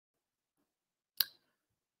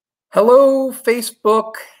Hello,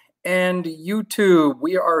 Facebook and YouTube.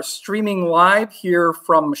 We are streaming live here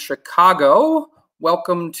from Chicago.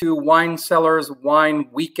 Welcome to Wine Cellars Wine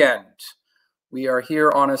Weekend. We are here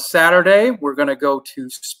on a Saturday. We're going to go to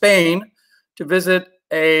Spain to visit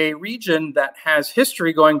a region that has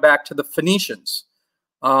history going back to the Phoenicians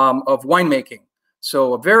of winemaking.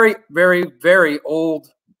 So a very, very, very old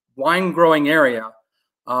wine growing area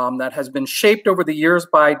that has been shaped over the years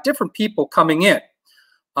by different people coming in.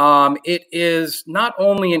 It is not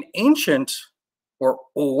only an ancient or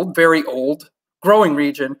old, very old growing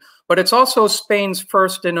region, but it's also Spain's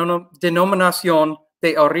first denominación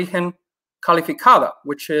de origen calificada,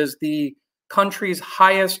 which is the country's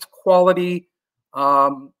highest quality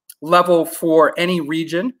level for any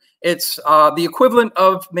region. It's the equivalent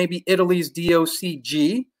of maybe Italy's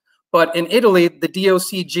DOCG, but in Italy, the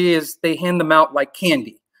DOCG is they hand them out like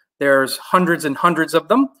candy. There's hundreds and hundreds of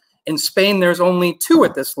them. In Spain, there's only 2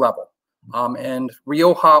 at this level, and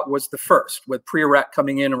Rioja was the first, with Priorat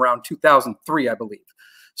coming in around 2003, I believe.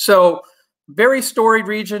 So very storied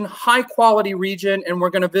region, high-quality region, and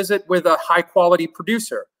we're going to visit with a high-quality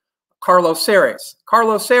producer, Carlos Ceres.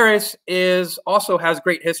 Carlos Ceres also has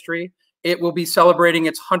great history. It will be celebrating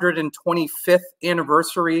its 125th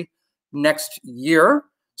anniversary next year,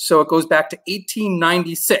 so it goes back to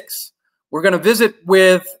 1896. We're going to visit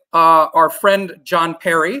with our friend John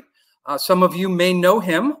Perry. Some of you may know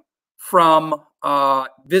him from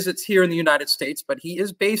visits here in the United States, but he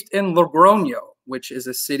is based in Logroño, which is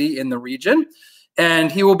a city in the region.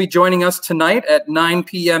 And he will be joining us tonight at 9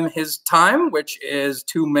 p.m. his time, which is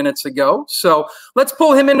 2 minutes ago. So let's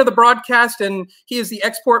pull him into the broadcast. And he is the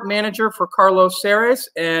export manager for Carlos Ceres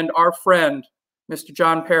and our friend, Mr.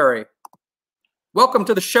 John Perry. Welcome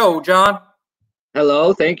to the show, John.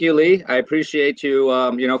 Hello, thank you, Lee. I appreciate you,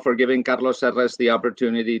 for giving Carlos Ceres the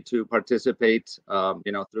opportunity to participate,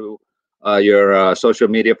 through your social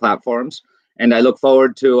media platforms. And I look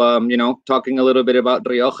forward to, talking a little bit about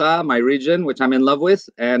Rioja, my region, which I'm in love with,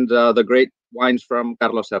 and the great wines from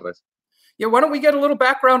Carlos Ceres. Yeah, why don't we get a little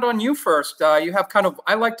background on you first? You have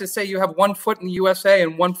I like to say you have 1 foot in the USA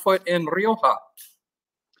and 1 foot in Rioja.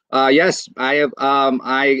 Yes, I have.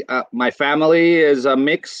 My family is a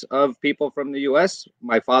mix of people from the U.S.,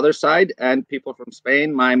 my father's side, and people from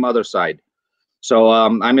Spain, my mother's side. So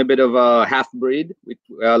I'm a bit of a half-breed,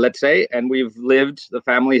 let's say, and the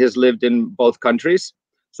family has lived in both countries,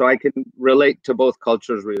 so I can relate to both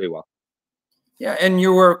cultures really well. Yeah, and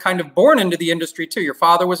you were kind of born into the industry too. Your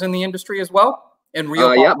father was in the industry as well? In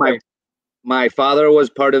Rioja? Yeah, my father was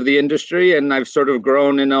part of the industry, and I've sort of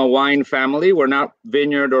grown in a wine family. We're not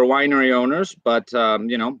vineyard or winery owners, but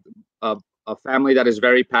a family that is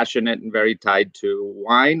very passionate and very tied to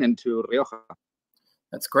wine and to Rioja.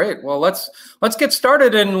 That's great. Well, let's get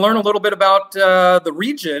started and learn a little bit about the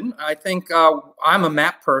region. I think I'm a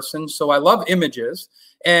map person, so I love images,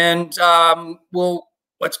 and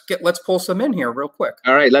let's pull some in here real quick.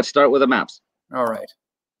 All right, let's start with the maps. All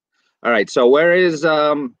right. So where is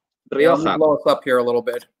Rioja? Let me blow us up here a little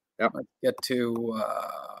bit. Yep. Let's get to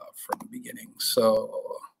from the beginning.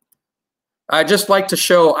 So I just like to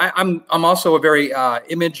show. I'm also a very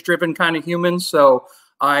image-driven kind of human, so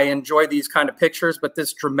I enjoy these kind of pictures. But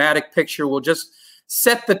this dramatic picture will just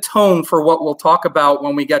set the tone for what we'll talk about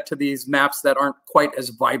when we get to these maps that aren't quite as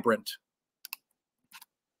vibrant.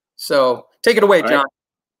 So take it away, John. Right.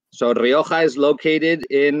 So Rioja is located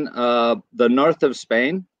in the north of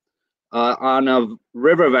Spain. On a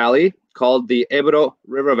river valley called the Ebro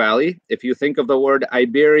River Valley. If you think of the word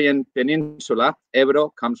Iberian Peninsula, Ebro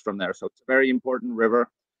comes from there. So it's a very important river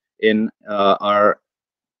in our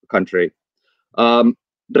country.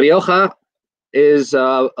 Rioja is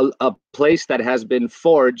a place that has been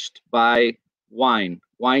forged by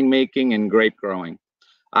winemaking and grape growing.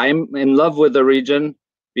 I'm in love with the region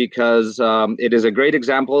because it is a great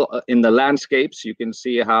example in the landscapes. You can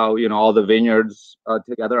see how, all the vineyards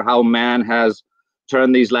together, how man has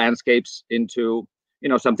turned these landscapes into,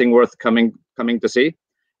 something worth coming to see.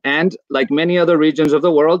 And like many other regions of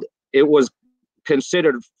the world, it was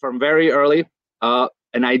considered from very early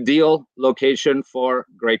an ideal location for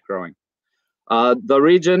grape growing. The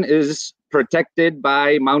region is protected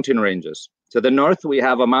by mountain ranges. To the north, we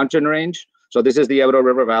have a mountain range. So this is the Ebro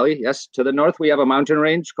River Valley. Yes, to the north, we have a mountain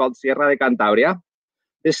range called Sierra de Cantabria.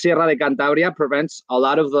 This Sierra de Cantabria prevents a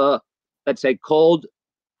lot of the, let's say, cold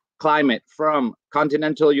climate from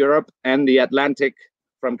continental Europe and the Atlantic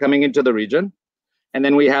from coming into the region. And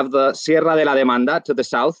then we have the Sierra de la Demanda to the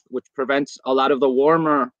south, which prevents a lot of the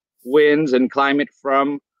warmer winds and climate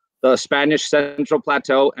from the Spanish Central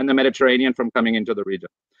Plateau and the Mediterranean from coming into the region.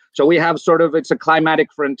 So we have it's a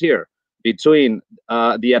climatic frontier. between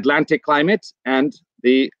the Atlantic climate and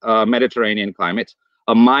the Mediterranean climate,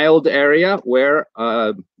 a mild area where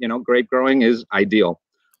grape growing is ideal.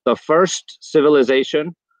 The first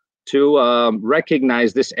civilization to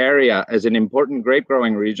recognize this area as an important grape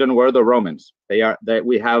growing region were the Romans.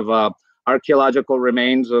 We have archaeological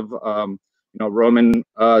remains of Roman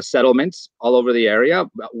settlements all over the area.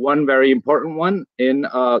 One very important one in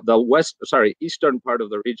the eastern part of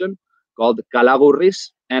the region called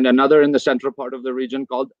Calagurris, and another in the central part of the region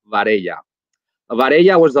called Varella.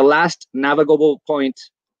 Varella was the last navigable point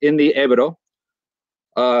in the Ebro,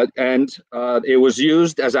 and it was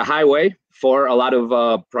used as a highway for a lot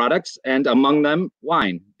of products, and among them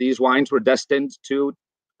wine. These wines were destined to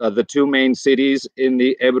the two main cities in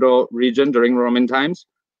the Ebro region during Roman times,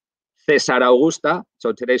 Cesar Augusta,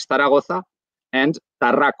 so today's Zaragoza, and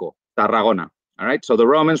Tarraco, Tarragona. All right, so the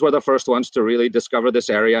Romans were the first ones to really discover this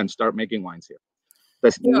area and start making wines here.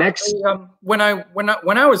 When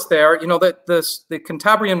I was there, the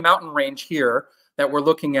Cantabrian mountain range here that we're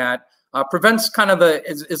looking at prevents kind of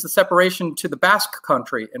is the separation to the Basque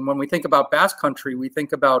country. And when we think about Basque country, we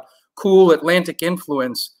think about cool Atlantic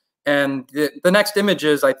influence. And the next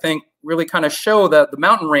images, I think, really kind of show that the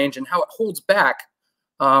mountain range and how it holds back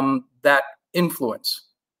that influence.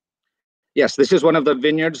 Yes, this is one of the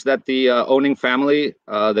vineyards that the owning family,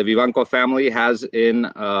 the Vivanco family, has in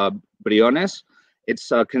Briones.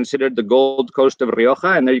 It's considered the Gold Coast of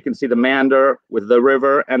Rioja, and there you can see the meander with the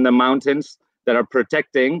river and the mountains that are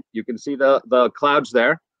protecting. You can see the clouds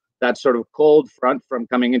there, that sort of cold front from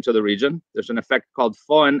coming into the region. There's an effect called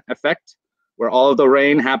Foehn effect, where all of the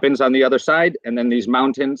rain happens on the other side, and then these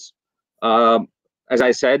mountains, as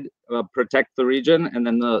I said, protect the region, and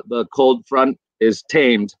then the cold front is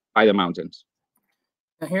tamed by the mountains.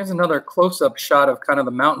 Now here's another close-up shot of kind of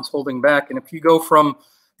the mountains holding back. And if you go from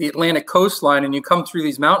the Atlantic coastline and you come through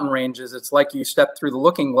these mountain ranges, it's like you step through the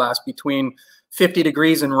looking glass between 50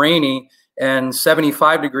 degrees and rainy and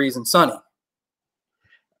 75 degrees and sunny.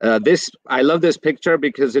 I love this picture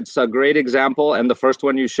because it's a great example, and the first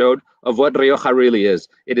one you showed, of what Rioja really is.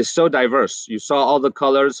 It is so diverse. You saw all the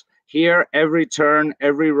colors. Here, every turn,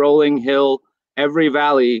 every rolling hill, every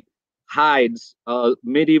valley hides a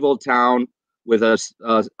medieval town with a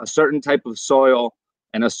certain type of soil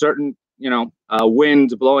and a certain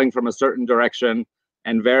wind blowing from a certain direction,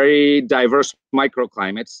 and very diverse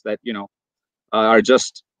microclimates that are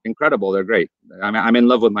just incredible. They're great. I'm in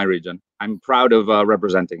love with my region. I'm proud of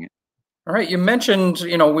representing it. All right, you mentioned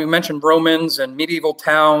we mentioned Romans and medieval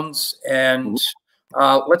towns, and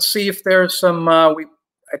let's see if there's some.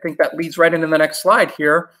 I think that leads right into the next slide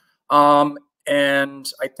here. And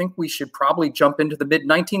I think we should probably jump into the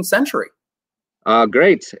mid-19th century.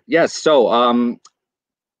 Great. Yes. So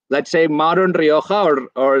let's say modern Rioja,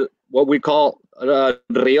 or what we call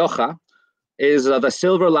Rioja, is the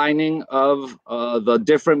silver lining of the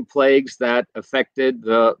different plagues that affected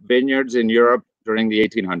the vineyards in Europe during the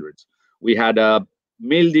 1800s. We had a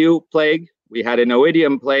mildew plague, we had an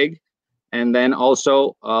oidium plague, and then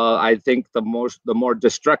also I think the more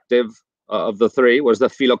destructive of the three was the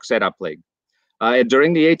phylloxera plague.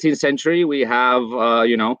 During the 18th century, we have,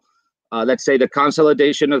 let's say, the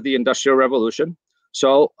consolidation of the Industrial Revolution.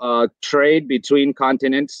 So trade between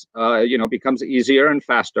continents, becomes easier and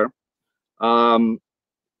faster. The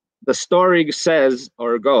story says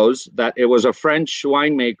or goes that it was a French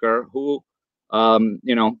winemaker who,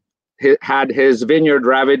 had his vineyard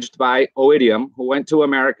ravaged by oidium, who went to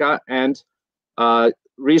America and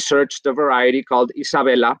researched a variety called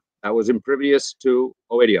Isabella that was impervious to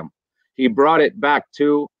oidium. He brought it back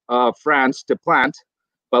to France to plant,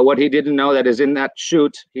 but what he didn't know that is in that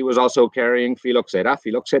shoot, he was also carrying phylloxera.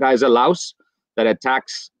 Phylloxera is a louse that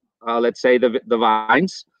attacks, let's say, the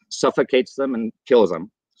vines, suffocates them and kills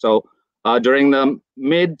them. So during the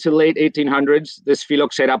mid to late 1800s, this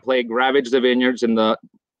phylloxera plague ravaged the vineyards in the,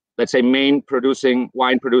 let's say, main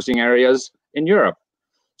wine producing areas in Europe.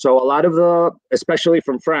 So a lot of especially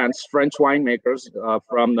from France, French winemakers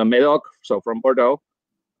from the Médoc, so from Bordeaux,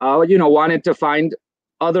 wanted to find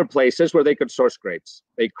other places where they could source grapes.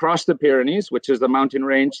 They crossed the Pyrenees, which is the mountain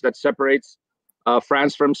range that separates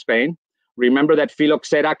France from Spain. Remember that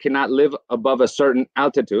phylloxera cannot live above a certain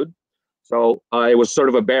altitude. So it was sort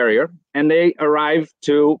of a barrier. And they arrived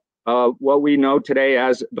to what we know today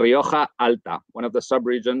as Rioja Alta, one of the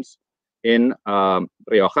subregions in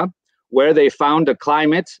Rioja, where they found a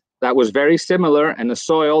climate that was very similar and a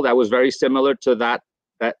soil that was very similar to that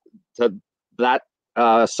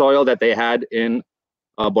soil that they had in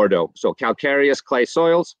Bordeaux. So calcareous clay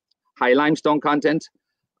soils, high limestone content,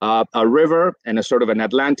 a river, and a sort of an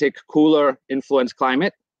Atlantic cooler influence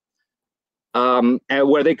climate. and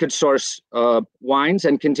where they could source wines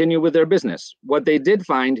and continue with their business. What they did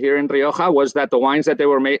find here in Rioja was that the wines that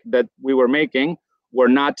we were making were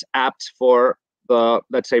not apt for the,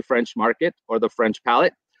 let's say, French market or the French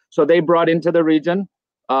palate. So they brought into the region,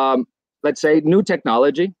 let's say, new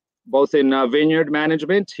technology, both in vineyard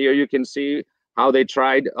management. Here you can see how they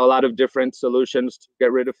tried a lot of different solutions to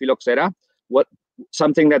get rid of phylloxera.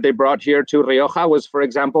 Something that they brought here to Rioja was, for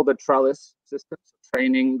example, the trellis system,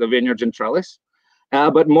 training the vineyards in trellis.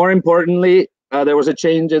 But more importantly, there was a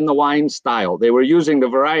change in the wine style. They were using the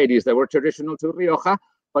varieties that were traditional to Rioja,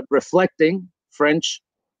 but reflecting French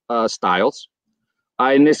styles.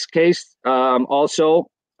 In this case, also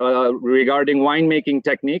regarding winemaking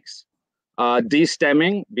techniques,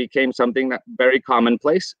 destemming became something that very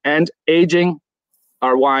commonplace, and aging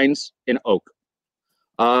our wines in oak.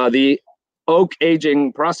 The oak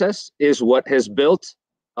aging process is what has built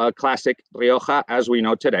classic Rioja as we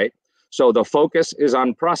know today. So the focus is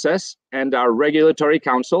on process, and our regulatory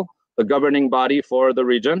council, the governing body for the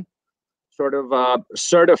region, sort of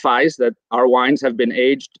certifies that our wines have been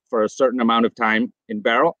aged for a certain amount of time in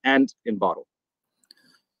barrel and in bottle.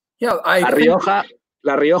 Yeah,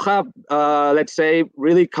 La Rioja, let's say,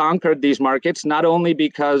 really conquered these markets, not only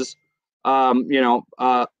because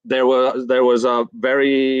there was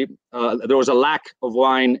a lack of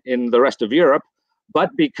wine in the rest of Europe, but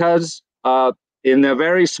because in a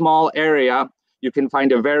very small area you can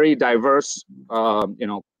find a very diverse,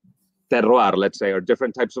 terroir, let's say, or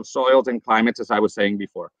different types of soils and climates, as I was saying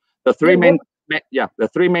before. The three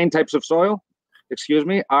main types of soil,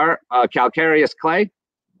 are calcareous clay,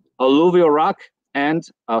 alluvial rock, and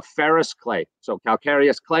ferrous clay. So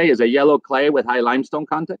calcareous clay is a yellow clay with high limestone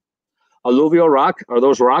content. Alluvial rock are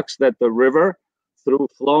those rocks that the river, through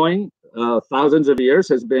flowing thousands of years,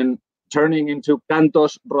 has been turning into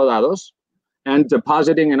cantos rodados and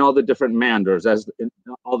depositing in all the different meanders, as in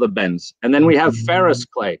all the bends. And then we have ferrous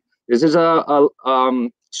clay. This is a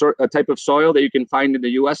type of soil that you can find in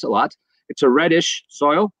the US a lot. It's a reddish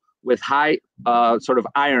soil with high sort of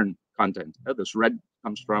iron content. This red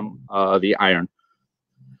comes from the iron.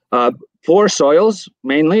 Poor soils,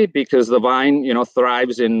 mainly because the vine,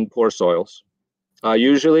 thrives in poor soils.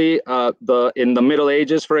 Usually in the Middle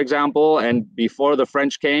Ages, for example, and before the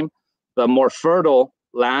French came, the more fertile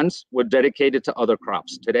lands were dedicated to other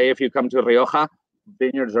crops. Today, if you come to Rioja,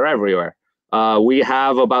 vineyards are everywhere. We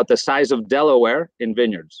have about the size of Delaware in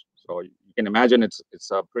vineyards. So you can imagine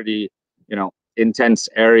it's a pretty, intense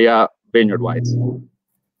area vineyard-wise.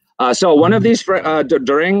 So one of these,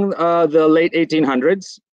 during the late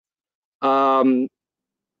 1800s,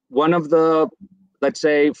 one of the, let's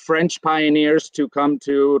say, French pioneers to come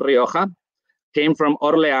to Rioja came from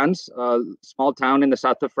Orleans, a small town in the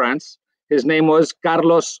south of France. His name was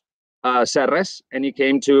Carlos Serres, and he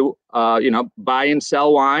came to, buy and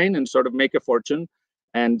sell wine and sort of make a fortune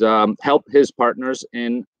and help his partners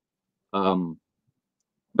in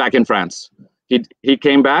back in France. He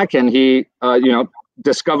came back and he,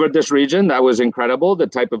 discovered this region that was incredible. The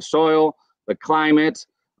type of soil, the climate,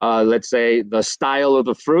 let's say the style of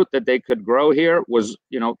the fruit that they could grow here was,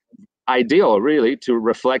 ideal, really, to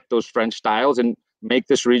reflect those French styles and make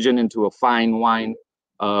this region into a fine wine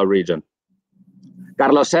region.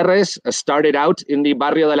 Carlos Serres started out in the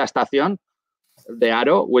Barrio de la Estación de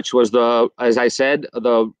Haro, which was as I said,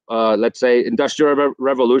 let's say, Industrial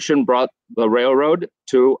Revolution brought the railroad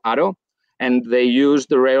to Haro, and they used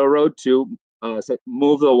the railroad to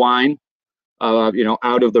move the wine,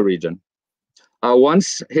 out of the region.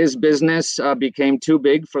 Once his business became too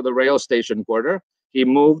big for the rail station quarter,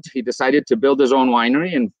 he decided to build his own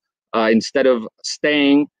winery, and instead of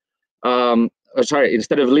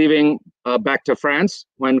leaving back to France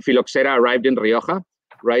when phylloxera arrived in Rioja,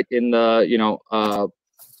 right in the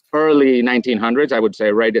early 1900s, I would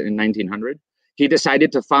say right in 1900, he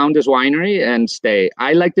decided to found his winery and stay.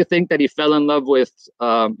 I like to think that he fell in love with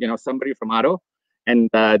somebody from Haro and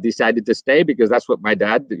decided to stay, because that's what my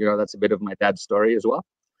dad, that's a bit of my dad's story as well.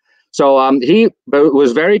 So he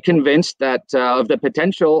was very convinced that of the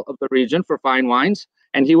potential of the region for fine wines,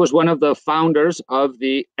 and he was one of the founders of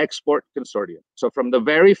the Export Consortium. So from the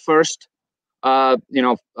very first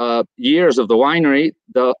years of the winery,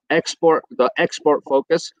 the export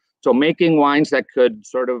focus, so making wines that could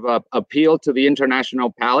sort of appeal to the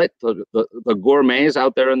international palate, to the gourmets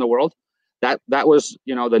out there in the world, that was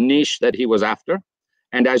the niche that he was after.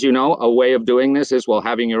 And as you know, a way of doing this is, well,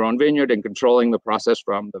 having your own vineyard and controlling the process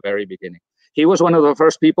from the very beginning. He was one of the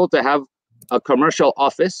first people to have a commercial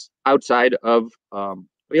office outside of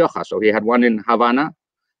Rioja. So he had one in Havana,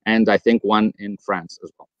 and I think one in France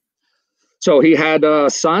as well. So he had a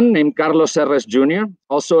son named Carlos Serres Jr.,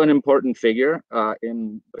 also an important figure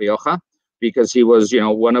in Rioja, because he was,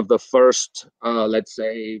 one of the first, let's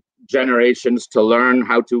say, generations to learn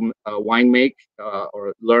how to wine make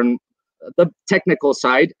or learn the technical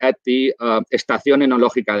side at the Estación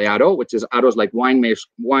Enológica de Aro, which is Aro's like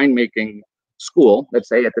winemaking school, let's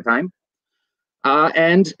say, at the time.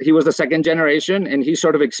 And he was the second generation, and he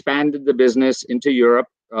sort of expanded the business into Europe,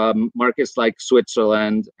 markets like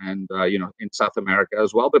Switzerland and, in South America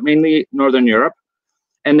as well, but mainly Northern Europe.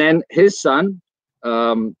 And then his son,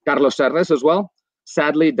 Carlos Serres as well,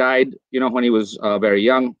 sadly died, when he was very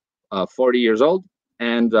young, 40 years old.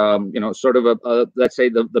 And, sort of, let's say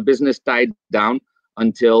the business died down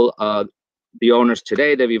until the owners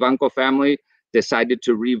today, the Vivanco family, decided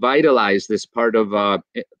to revitalize this part of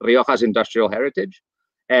Rioja's industrial heritage.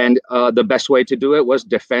 And the best way to do it was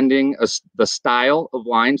defending the style of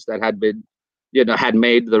wines that had been, had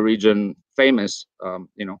made the region famous, from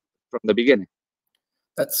the beginning.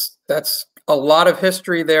 That's a lot of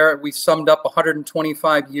history there. We summed up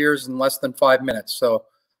 125 years in less than 5 minutes. So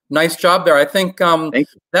nice job there. I think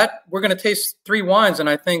that we're going to taste 3 wines, and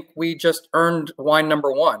I think we just earned wine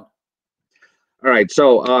number 1. All right,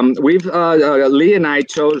 so we've Lee and I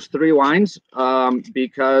chose 3 wines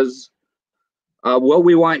because what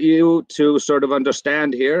we want you to sort of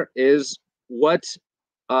understand here is what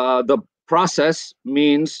the process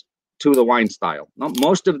means to the wine style. Now,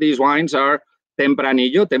 most of these wines are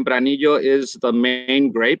Tempranillo. Tempranillo is the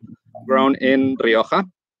main grape grown in Rioja.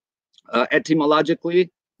 Etymologically,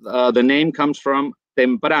 the name comes from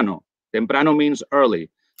temprano. Temprano means early.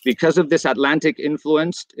 Because of this Atlantic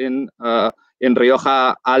influence in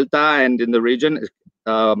Rioja Alta and in the region,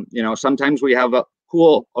 sometimes we have a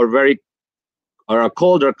cool or a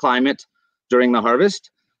colder climate during the harvest.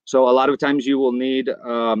 So a lot of times you will need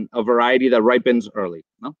a variety that ripens early.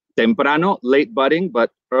 No? Temprano, late budding,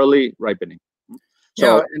 but early ripening.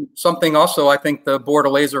 So, yeah, and something also I think the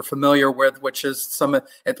Bordelais are familiar with, which is some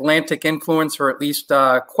Atlantic influence or at least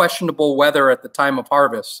questionable weather at the time of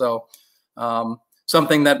harvest. So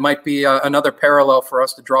something that might be another parallel for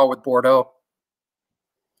us to draw with Bordeaux.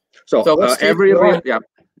 So every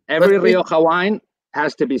Rioja wine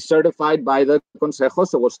has to be certified by the Consejo.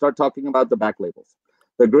 So we'll start talking about the back labels.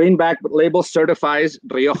 The green back label certifies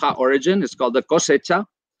Rioja origin. It's called the cosecha.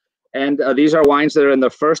 And these are wines that are in the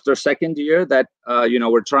first or second year that,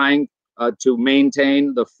 we're trying to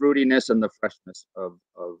maintain the fruitiness and the freshness of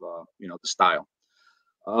the style.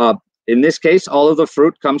 In this case, all of the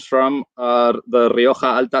fruit comes from the Rioja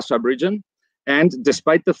Alta subregion. And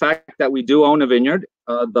despite the fact that we do own a vineyard,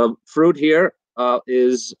 the fruit here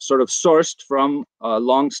is sort of sourced from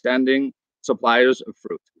long-standing suppliers of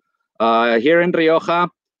fruit. Here in Rioja,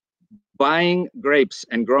 buying grapes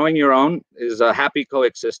and growing your own is a happy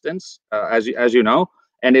coexistence, as you know,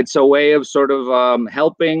 and it's a way of sort of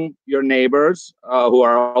helping your neighbors who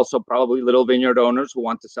are also probably little vineyard owners who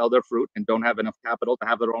want to sell their fruit and don't have enough capital to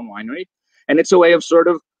have their own winery. And it's a way of sort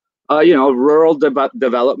of, rural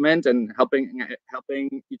development and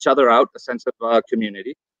helping each other out, a sense of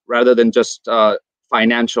community, rather than just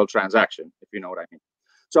financial transaction, if you know what I mean.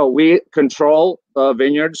 So we control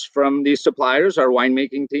vineyards from these suppliers, our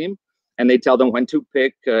winemaking team, and they tell them when to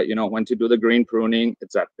pick, when to do the green pruning,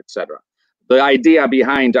 et cetera. The idea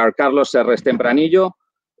behind our Carlos Serres Tempranillo,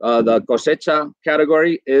 the cosecha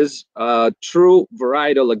category, is a true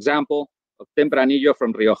varietal example of Tempranillo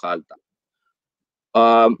from Rioja Alta.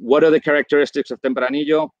 What are the characteristics of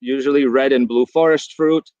Tempranillo? Usually red and blue forest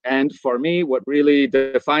fruit. And for me, what really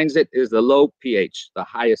defines it is the low pH, the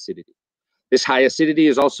high acidity. This high acidity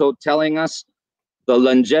is also telling us the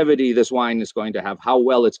longevity this wine is going to have, how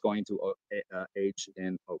well it's going to age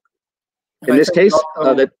in oak. In this case,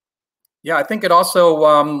 yeah, I think it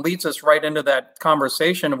also leads us right into that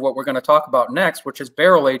conversation of what we're going to talk about next, which is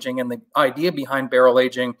barrel aging. And the idea behind barrel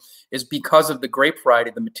aging is because of the grape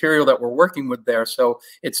variety, the material that we're working with there. So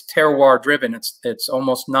it's terroir driven. It's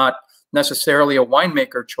almost not necessarily a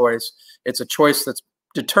winemaker choice. It's a choice that's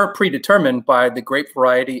predetermined by the grape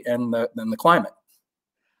variety and the climate.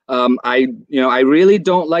 I really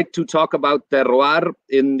don't like to talk about terroir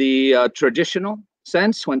in the traditional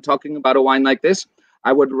sense when talking about a wine like this.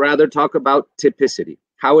 I would rather talk about typicity,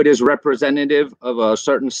 how it is representative of a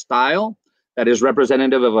certain style that is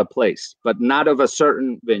representative of a place, but not of a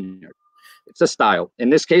certain vineyard. It's a style. In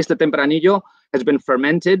this case, the Tempranillo has been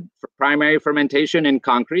fermented for primary fermentation in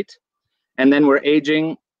concrete, and then we're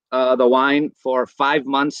aging the wine for 5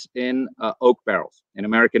 months in oak barrels, in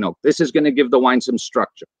American oak. This is going to give the wine some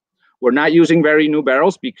structure. We're not using very new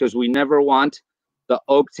barrels because we never want the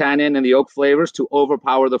oak tannin and the oak flavors to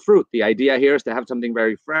overpower the fruit. The idea here is to have something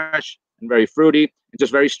very fresh and very fruity, and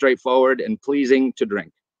just very straightforward and pleasing to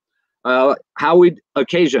drink.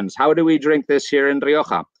 Occasions, how do we drink this here in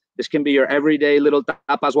Rioja? This can be your everyday little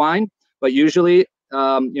tapas wine, but usually,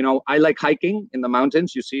 I like hiking in the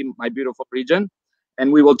mountains. You see my beautiful region.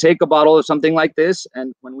 And we will take a bottle of something like this.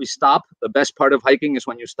 And when we stop, the best part of hiking is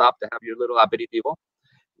when you stop to have your little aperitivo.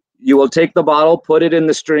 You will take the bottle, put it in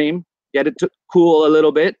the stream, get it to cool a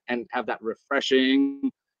little bit, and have that refreshing,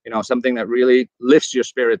 something that really lifts your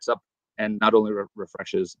spirits up and not only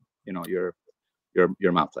refreshes, your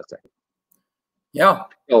mouth, let's say. Yeah.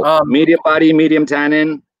 So medium body, medium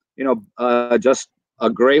tannin, just a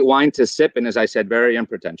great wine to sip. And as I said, very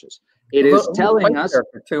unpretentious. It is telling us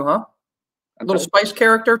too, huh? A little spice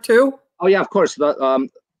character too? Oh yeah, of course.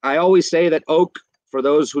 I always say that oak, for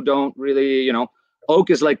those who don't really,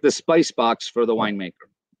 oak is like the spice box for the winemaker,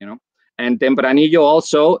 And Tempranillo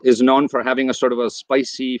also is known for having a sort of a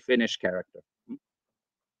spicy finish character,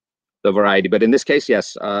 the variety. But in this case,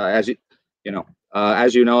 yes, as you know,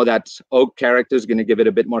 that oak character is going to give it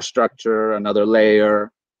a bit more structure, another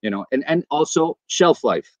layer, and also shelf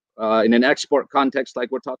life. In an export context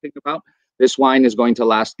like we're talking about, this wine is going to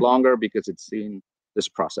last longer because it's seen this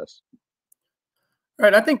process. All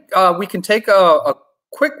right, I think we can take a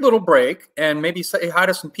quick little break and maybe say hi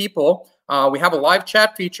to some people. We have a live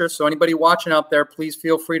chat feature, so anybody watching out there, please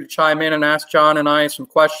feel free to chime in and ask John and I some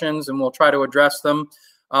questions, and we'll try to address them.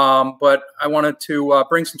 But I wanted to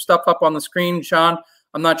bring some stuff up on the screen. John,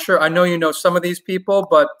 I'm not sure. I know you know some of these people,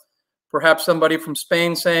 but perhaps somebody from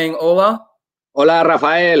Spain saying hola. Hola,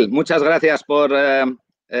 Rafael. Muchas gracias por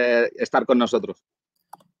estar con nosotros.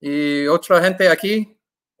 Y otra gente aquí.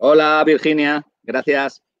 Hola, Virginia.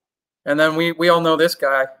 Gracias. And then we all know this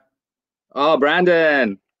guy. Oh,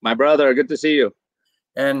 Brandon, my brother. Good to see you.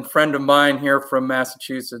 And friend of mine here from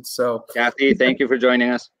Massachusetts. So Kathy, thank you for joining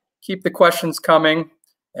us. Keep the questions coming,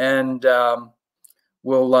 and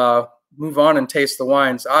we'll move on and taste the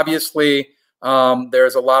wines. Obviously,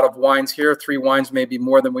 there's a lot of wines here. 3 wines may be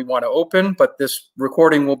more than we want to open, but this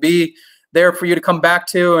recording will be there for you to come back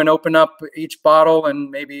to and open up each bottle and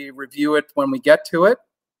maybe review it when we get to it.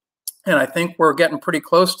 And I think we're getting pretty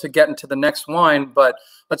close to getting to the next wine, but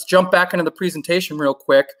let's jump back into the presentation real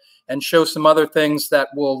quick and show some other things that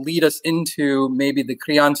will lead us into maybe the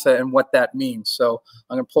crianza and what that means. So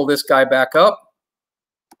I'm going to pull this guy back up.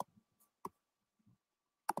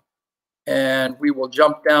 And we will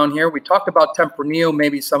jump down here. We talked about Tempranillo,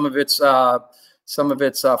 maybe some of its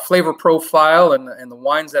flavor profile and the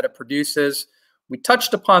wines that it produces. We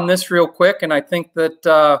touched upon this real quick, and I think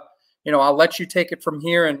that I'll let you take it from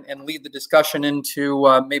here and lead the discussion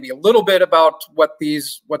into maybe a little bit about what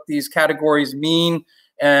these categories mean,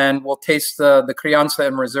 and we'll taste the Crianza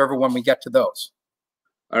and Reserva when we get to those.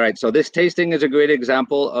 All right, so this tasting is a great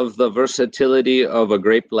example of the versatility of a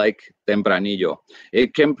grape like Tempranillo.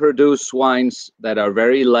 It can produce wines that are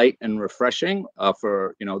very light and refreshing.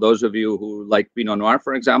 For those of you who like Pinot Noir,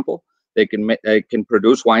 for example, it can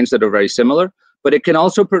produce wines that are very similar. But it can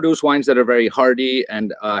also produce wines that are very hearty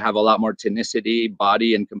and have a lot more tonicity,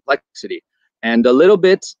 body, and complexity. And a little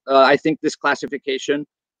bit, I think this classification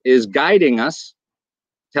is guiding us,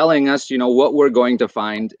 telling us, what we're going to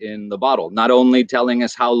find in the bottle. Not only telling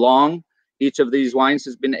us how long each of these wines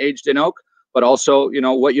has been aged in oak, but also,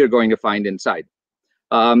 what you're going to find inside.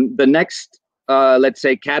 The next, let's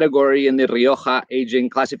say, category in the Rioja aging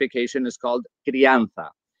classification is called Crianza.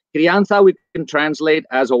 Crianza we can translate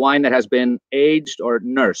as a wine that has been aged or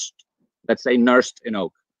nursed. Let's say nursed in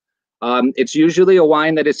oak. It's usually a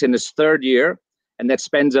wine that is in its 3rd year and that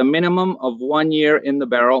spends a minimum of 1 year in the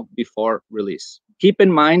barrel before release. Keep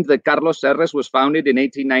in mind that Carlos Serres was founded in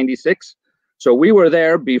 1896. So we were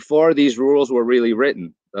there before these rules were really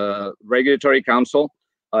written. The Regulatory Council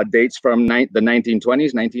dates from the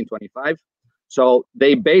 1920s, 1925. So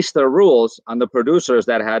they based their rules on the producers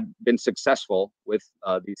that had been successful with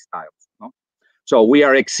these styles. So we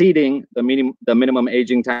are exceeding the minimum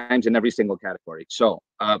aging times in every single category. So,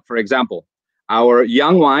 for example, our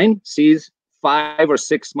young wine sees 5 or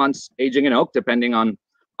 6 months aging in oak, depending on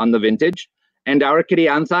the vintage, and our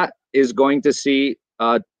Crianza is going to see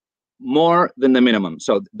more than the minimum.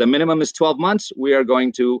 So the minimum is 12 months. We are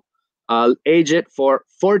going to age it for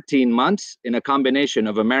 14 months in a combination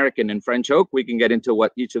of American and French oak. We can get into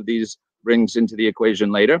what each of these brings into the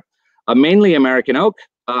equation later. Mainly American oak.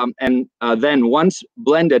 And then once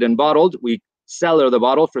blended and bottled, we cellar the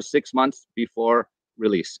bottle for 6 months before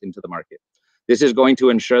release into the market. This is going to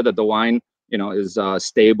ensure that the wine, is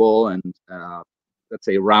stable and, let's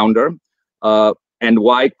say, rounder. And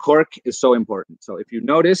why cork is so important. So if you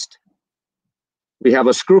noticed, we have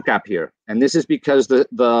a screw cap here, and this is because the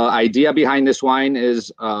idea behind this wine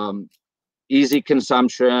is easy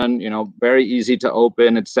consumption, very easy to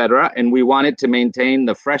open, etc. And we wanted to maintain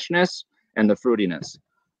the freshness and the fruitiness.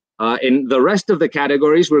 In the rest of the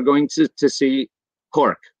categories, we're going to see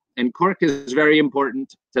cork. And cork is very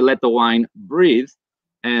important to let the wine breathe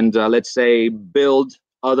and, let's say, build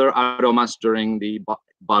other aromas during the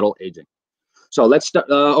bottle aging. So let's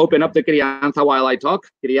open up the Crianza while I talk.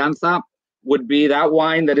 Crianza would be that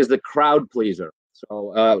wine that is the crowd pleaser.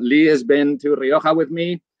 So Lee has been to Rioja with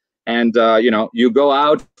me. And, you go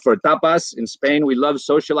out for tapas. In Spain, we love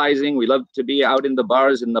socializing. We love to be out in the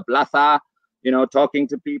bars, in the plaza, talking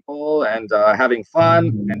to people and having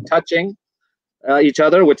fun and touching each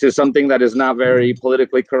other, which is something that is not very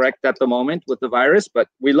politically correct at the moment with the virus, but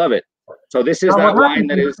we love it. So this is that wine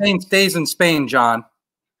that is... Spain stays in Spain, John.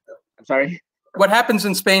 I'm sorry? What happens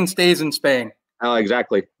in Spain stays in Spain. Oh,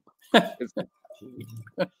 exactly.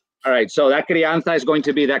 All right, so that Crianza is going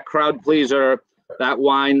to be that crowd pleaser, that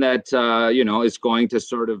wine that, is going to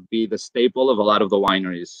sort of be the staple of a lot of the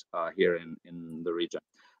wineries here in the region.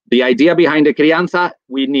 The idea behind the Crianza,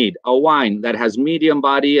 we need a wine that has medium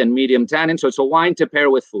body and medium tannin. So it's a wine to pair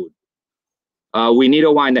with food. We need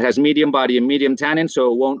a wine that has medium body and medium tannin,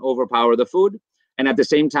 so it won't overpower the food. And at the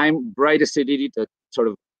same time, bright acidity to sort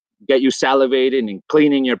of get you salivating and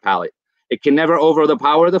cleaning your palate. It can never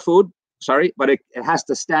overpower the food, but it has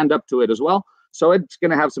to stand up to it as well. So it's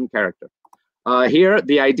going to have some character. Here,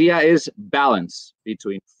 the idea is balance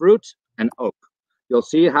between fruit and oak. You'll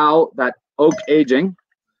see how that oak aging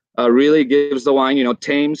really gives the wine,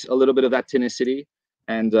 tames a little bit of that tonicity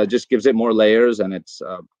and just gives it more layers, and it's,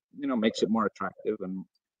 makes it more attractive and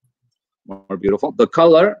more beautiful. The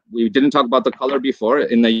color, we didn't talk about the color before.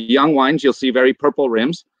 In the young wines, you'll see very purple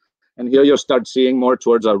rims. And here you'll start seeing more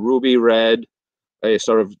towards a ruby red, a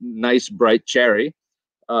sort of nice bright cherry,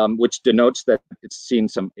 which denotes that it's seen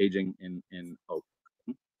some aging in oak.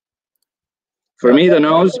 For me, the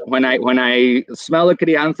nose, when I smell a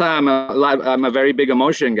Crianza, I'm a very big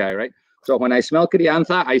emotion guy, right? So when I smell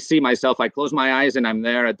Crianza, I see myself. I close my eyes and I'm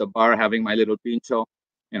there at the bar having my little pincho.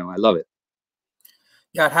 I love it.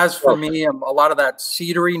 Yeah, it has for me a lot of that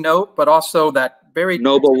cedary note, but also that very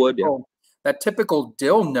noble wood, that typical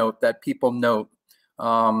dill note that people note.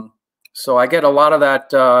 So I get a lot of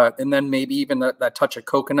that, and then maybe even that touch of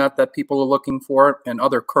coconut that people are looking for, and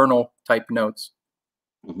other kernel type notes.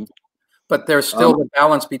 Mm-hmm. But there's still the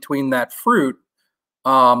balance between that fruit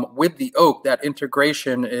with the oak. That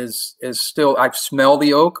integration is still, I smell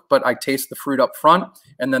the oak, but I taste the fruit up front,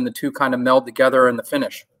 and then the two kind of meld together in the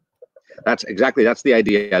finish. That's the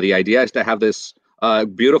idea. The idea is to have this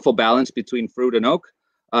beautiful balance between fruit and oak.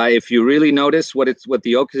 If you really notice what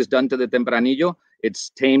the oak has done to the Tempranillo,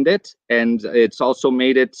 it's tamed it, and it's also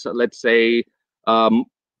made it, let's say,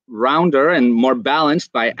 rounder and more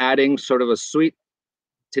balanced by adding sort of a sweet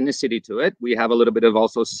tonicity to it. We have a little bit of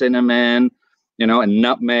also cinnamon, and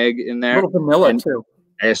nutmeg in there. A little vanilla too.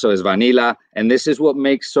 Eso is vanilla, and this is what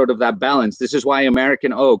makes sort of that balance. This is why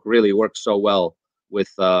American oak really works so well with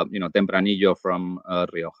Tempranillo from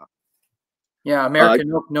Rioja. Yeah,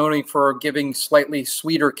 American oak known for giving slightly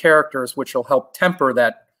sweeter characters, which will help temper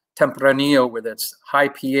that Tempranillo with its high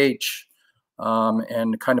pH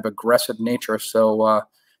and kind of aggressive nature. So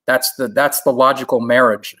that's the logical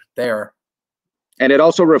marriage there. And it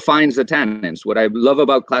also refines the tannins. What I love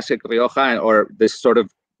about classic Rioja, or this sort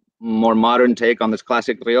of more modern take on this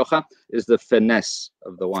classic Rioja, is the finesse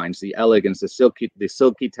of the wines, the elegance, the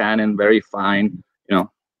silky tannin, very fine.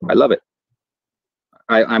 I love it.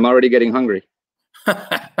 I'm already getting hungry.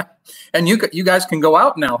 And you guys can go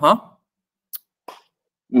out now, huh?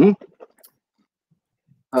 Mm-hmm.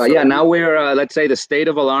 Yeah, now we're, let's say the state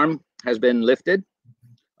of alarm has been lifted.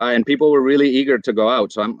 And people were really eager to go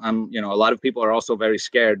out. So a lot of people are also very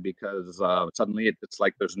scared because suddenly it's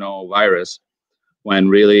like there's no virus, when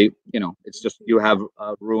really, it's just you have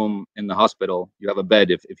a room in the hospital, you have a bed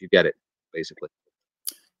if you get it, basically.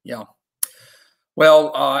 Yeah.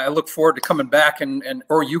 Well, I look forward to coming back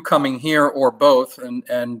or you coming here, or both,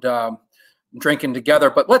 and drinking together.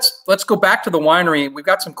 But let's go back to the winery. We've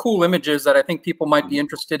got some cool images that I think people might be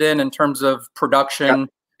interested in terms of production. Yeah.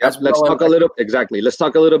 Yes, let's talk a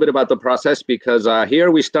little bit about the process, because here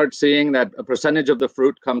we start seeing that a percentage of the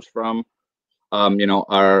fruit comes from,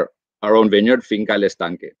 our own vineyard, Finca El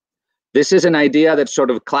Estanque. This is an idea that sort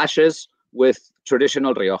of clashes with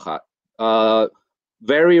traditional Rioja.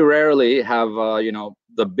 Very rarely have,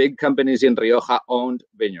 the big companies in Rioja owned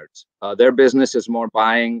vineyards. Their business is more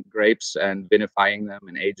buying grapes and vinifying them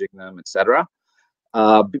and aging them, etc.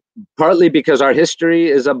 Partly because our history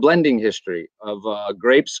is a blending history of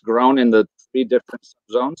grapes grown in the 3 different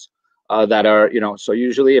zones that are, so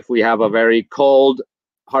usually if we have a very cold,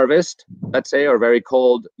 harvest, let's say, or very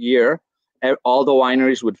cold year, all the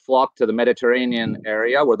wineries would flock to the Mediterranean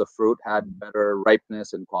area where the fruit had better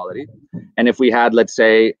ripeness and quality. And if we had, let's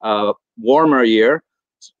say, a warmer year,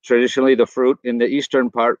 traditionally the fruit in the eastern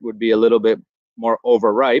part would be a little bit more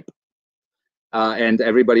overripe, and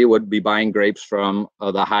everybody would be buying grapes from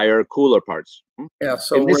the higher, cooler parts. Yeah.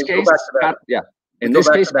 So in this case, in this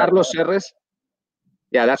case, Carlos Serres.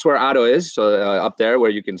 Yeah, that's where Aro is. So up there, where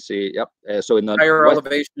you can see. Yep. So in the higher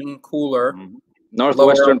elevation, cooler,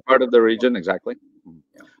 northwestern part of the region, exactly.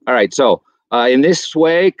 Yeah. All right. So in this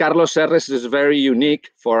way, Carlos Serres is very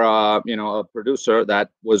unique for a producer that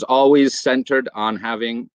was always centered on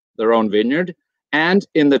having their own vineyard, and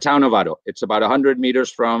in the town of Aro. It's about 100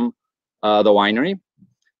 meters from the winery.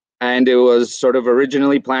 And it was sort of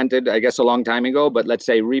originally planted, I guess, a long time ago, but let's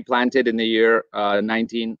say replanted in the year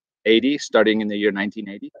 1980, starting in the year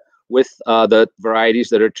 1980, with the varieties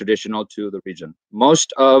that are traditional to the region.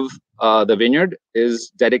 Most of the vineyard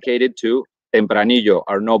is dedicated to Tempranillo,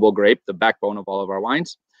 our noble grape, the backbone of all of our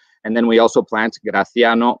wines. And then we also plant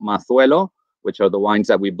Graciano, Mazuelo, which are the wines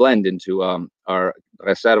that we blend into our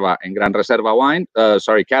Reserva and Gran Reserva wine,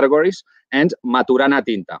 categories, and Maturana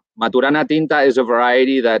Tinta. Maturana Tinta is a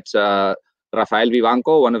variety that Rafael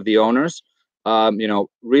Vivanco, one of the owners,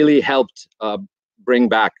 really helped bring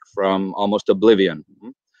back from almost oblivion.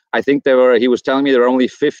 I think he was telling me there were only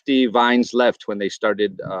 50 vines left when they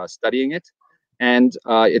started studying it. And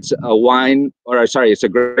it's a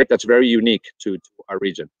grape that's very unique to our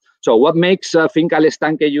region. So what makes Finca El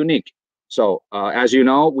Estanque unique? So as you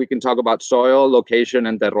know, we can talk about soil, location,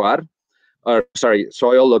 and terroir.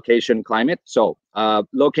 Soil, location, climate. So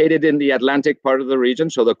located in the Atlantic part of the region,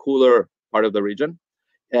 so the cooler part of the region.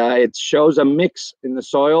 It shows a mix in the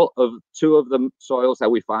soil of two of the soils that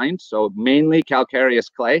we find. So mainly calcareous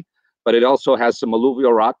clay, but it also has some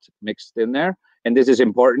alluvial rock mixed in there. And this is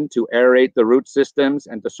important to aerate the root systems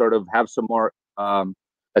and to sort of have some more,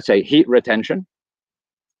 let's say, heat retention.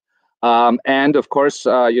 And of course,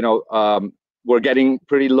 we're getting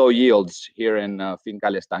pretty low yields here in Finca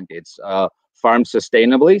El Estanque. It's farmed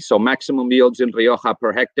sustainably. So maximum yields in Rioja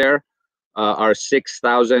per hectare are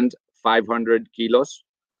 6,500 kilos.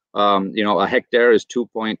 A hectare is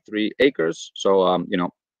 2.3 acres. So,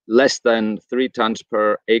 less than 3 tons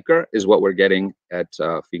per acre is what we're getting at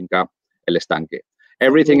Finca El Estanque.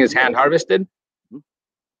 Everything is hand harvested. I'm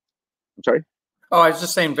sorry? Oh, I was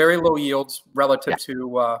just saying very low yields relative to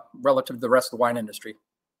the rest of the wine industry.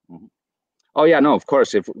 Oh yeah, no, of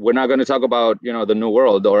course. If we're not going to talk about the New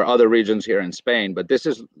World or other regions here in Spain, but this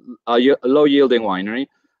is a low yielding winery.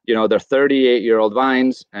 They're 38-year-old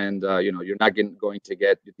vines, and you're not going to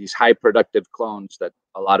get these high productive clones that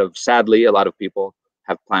sadly a lot of people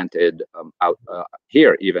have planted out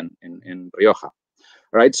here, even in Rioja.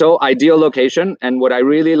 All right, so ideal location, and what I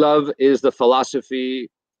really love is the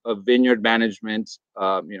philosophy of vineyard management.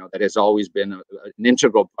 That has always been an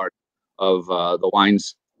integral part of the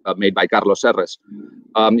wines made by Carlos Serres.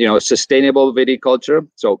 Sustainable viticulture,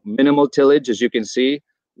 so minimal tillage, as you can see.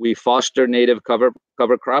 We foster native cover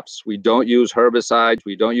crops. We don't use herbicides.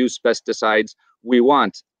 We don't use pesticides. We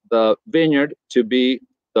want the vineyard to be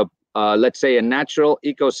let's say, a natural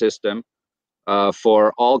ecosystem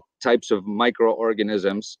for all types of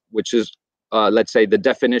microorganisms, which is, let's say, the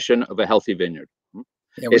definition of a healthy vineyard.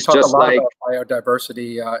 Yeah, we talk a lot about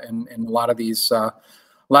biodiversity in a lot of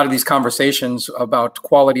these conversations about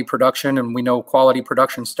quality production, and we know quality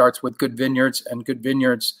production starts with good vineyards, and good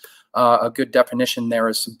vineyards, a good definition there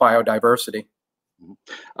is biodiversity.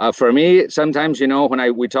 For me, sometimes,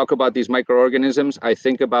 when we talk about these microorganisms, I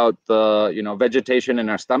think about the, vegetation in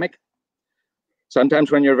our stomach.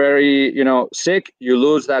 Sometimes when you're very, sick, you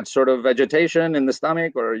lose that sort of vegetation in the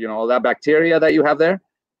stomach, or, all that bacteria that you have there,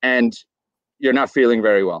 and you're not feeling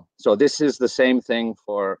very well. So this is the same thing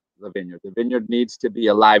for the vineyard. The vineyard needs to be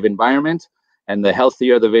a live environment, and the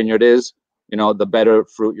healthier the vineyard is, the better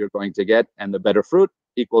fruit you're going to get, and the better fruit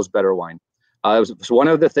equals better wine. So one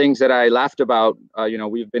of the things that I laughed about,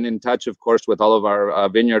 we've been in touch, of course, with all of our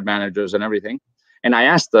vineyard managers and everything. And I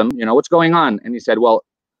asked them, what's going on? And he said, well,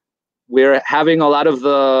 we're having a lot of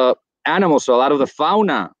the animals, so a lot of the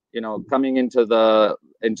fauna, coming into the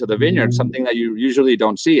vineyard, something that you usually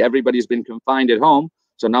don't see. Everybody's been confined at home.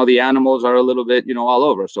 So now the animals are a little bit, all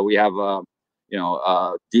over. So we have,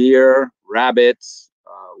 deer, rabbits,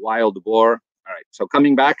 wild boar. All right. So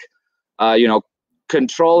coming back,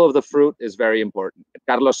 control of the fruit is very important. At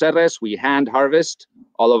Carlos Serres, we hand harvest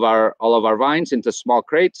all of our vines into small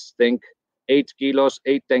crates. Think 10 kilos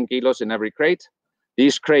in every crate.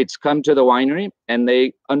 These crates come to the winery and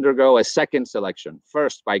they undergo a second selection,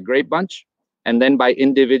 first by grape bunch and then by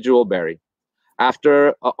individual berry.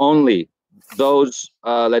 After only those,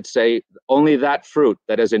 let's say, only that fruit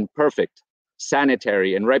that is in perfect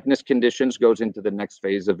sanitary and ripeness conditions goes into the next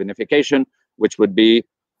phase of vinification, which would be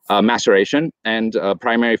maceration and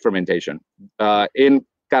primary fermentation. In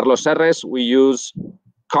Carlos Serres, we use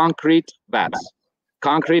concrete vats.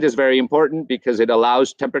 Concrete is very important because it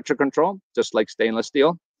allows temperature control, just like stainless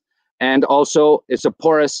steel. And also, it's a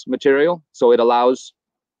porous material, so it allows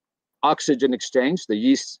oxygen exchange. The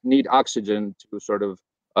yeasts need oxygen to sort of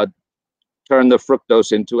turn the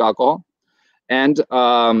fructose into alcohol. And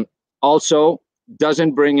also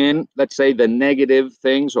doesn't bring in, let's say, the negative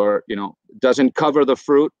things, or, you know, doesn't cover the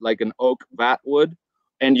fruit like an oak vat would.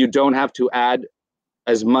 And you don't have to add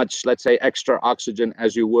as much, let's say, extra oxygen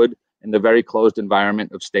as you would in the very closed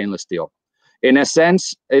environment of stainless steel. In a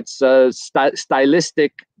sense, it's a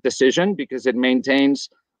stylistic decision because it maintains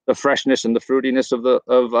the freshness and the fruitiness of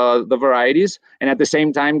the varieties, and at the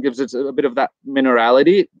same time gives it a bit of that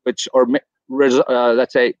minerality, which, or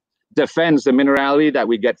let's say, defends the minerality that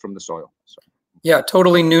we get from the soil. So. Yeah,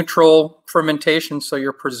 totally neutral fermentation, so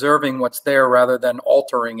you're preserving what's there rather than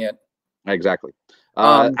altering it. Exactly.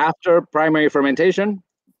 After primary fermentation,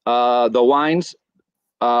 the wines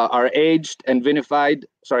are aged and vinified.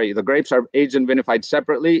 Sorry, the grapes are aged and vinified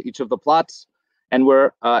separately, each of the plots, and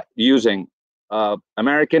we're using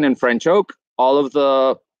American and French oak. All of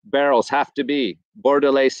the barrels have to be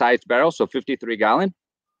Bordelais-sized barrels, so 53 gallon,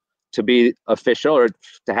 to be official or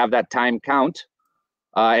to have that time count.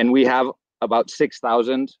 And we have about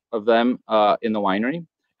 6,000 of them in the winery.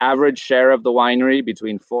 Average share of the winery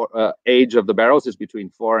between age of the barrels is between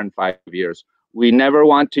 4 and 5 years. We never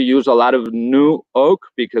want to use a lot of new oak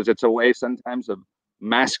because it's a way sometimes of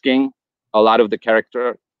masking a lot of the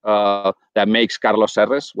character that makes Carlos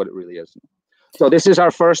Serres what it really is. So this is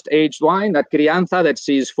our first aged wine, that Crianza, that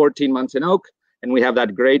sees 14 months in oak, and we have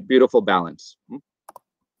that great, beautiful balance.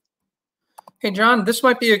 Hey, John, this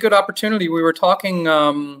might be a good opportunity. We were talking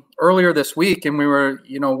earlier this week, and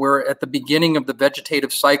we're at the beginning of the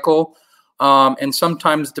vegetative cycle. And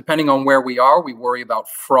sometimes, depending on where we are, we worry about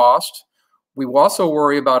frost. We also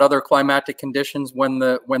worry about other climatic conditions when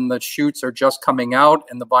the shoots are just coming out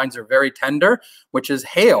and the vines are very tender, which is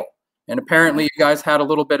hail. And apparently you guys had a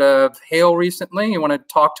little bit of hail recently. You want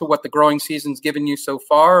to talk to what the growing season's given you so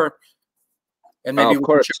far? And maybe we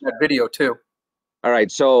can share that video too. All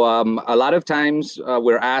right. So a lot of times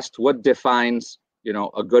we're asked what defines, you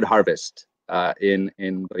know, a good harvest in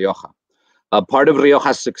Rioja. Part of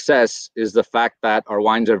Rioja's success is the fact that our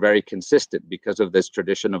wines are very consistent because of this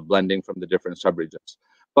tradition of blending from the different subregions.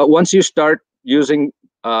 But once you start using,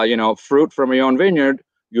 you know, fruit from your own vineyard,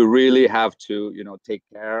 you really have to, you know, take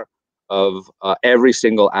care of every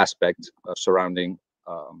single aspect surrounding,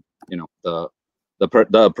 you know,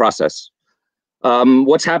 the process.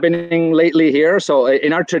 What's happening lately here? So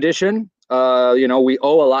in our tradition, you know, we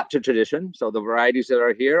owe a lot to tradition. So the varieties that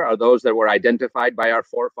are here are those that were identified by our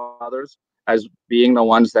forefathers as being the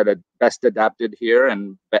ones that had best adapted here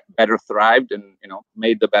and better thrived and, you know,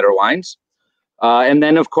 made the better wines. And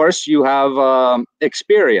then, of course, you have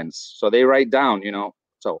experience. So they write down, you know,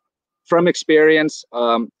 so from experience,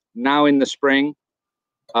 now in the spring,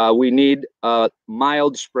 we need a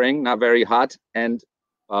mild spring, not very hot, and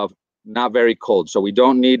not very cold. So we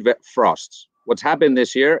don't need frosts. What's happened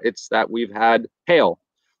this year, it's that we've had hail.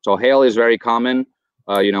 So hail is very common,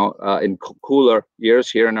 you know, in cooler years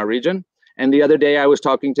here in our region. And the other day I was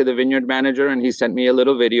talking to the vineyard manager and he sent me a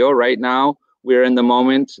little video. Right now, we're in the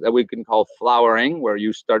moment that we can call flowering, where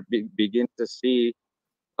you start begin to see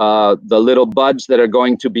the little buds that are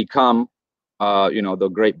going to become, you know, the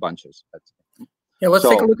grape bunches. Yeah, let's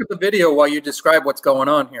take a look at the video while you describe what's going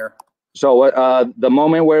on here. So the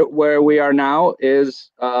moment where we are now is,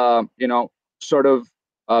 you know, sort of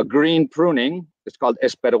green pruning. It's called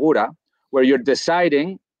espergura, where you're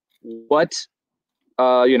deciding what,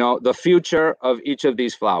 you know, the future of each of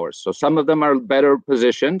these flowers. So some of them are better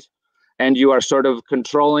positioned, and you are sort of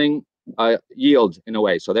controlling yield in a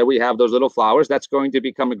way. So there we have those little flowers. That's going to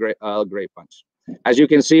become a grape bunch. As you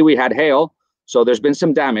can see, we had hail. So there's been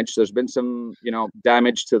some damage. There's been some, you know,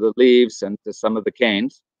 damage to the leaves and to some of the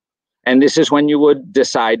canes. And this is when you would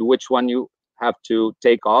decide which one you have to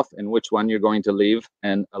take off and which one you're going to leave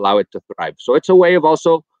and allow it to thrive. So it's a way of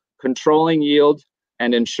also controlling yield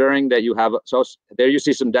and ensuring that you have, so there you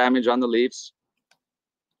see some damage on the leaves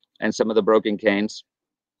and some of the broken canes.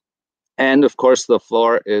 And of course, the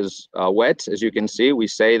floor is wet. As you can see, we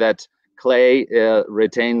say that clay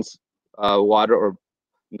retains water, or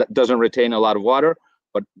doesn't retain a lot of water,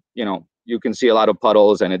 but, you know, you can see a lot of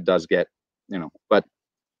puddles and it does get, you know, but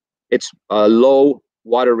it's low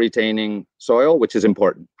water retaining soil, which is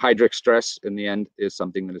important. Hydric stress in the end is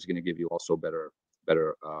something that is going to give you also better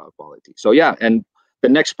quality. So yeah, and the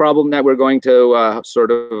next problem that we're going to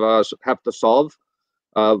have to solve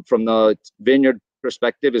from the vineyard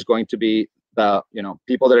perspective is going to be the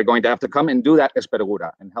people that are going to have to come and do that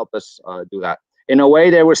espergura and help us do that. In a way,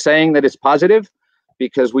 they were saying that it's positive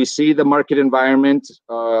because we see the market environment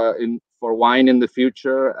for wine in the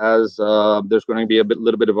future as there's going to be a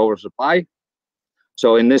little bit of oversupply.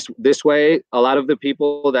 So in this way, a lot of the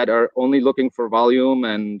people that are only looking for volume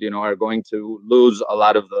and are going to lose a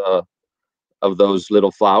lot of those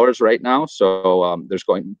little flowers right now. So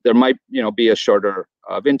there might be a shorter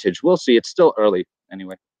vintage. We'll see. It's still early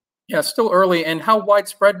anyway. Yeah, still early. And how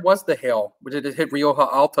widespread was the hail? Did it hit Rioja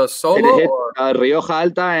Alta solo? It hit Rioja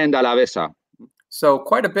Alta and Alavesa. So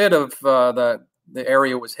quite a bit of the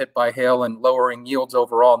area was hit by hail and lowering yields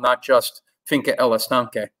overall, not just Finca El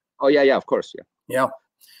Estanque. Oh yeah, of course, yeah.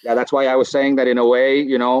 That's why I was saying that in a way,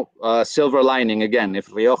 silver lining again.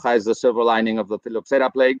 If Rioja is the silver lining of the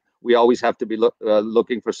Phylloxera plague, we always have to be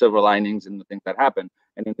looking for silver linings in the things that happen.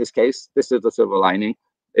 And in this case, this is the silver lining.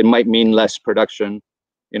 It might mean less production,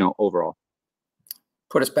 overall.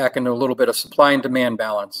 Put us back into a little bit of supply and demand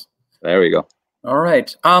balance. There we go. All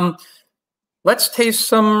right. Let's taste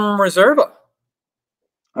some Reserva.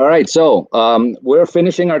 All right. So we're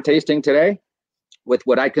finishing our tasting today with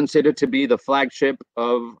what I consider to be the flagship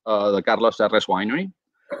of the Carlos Serres winery.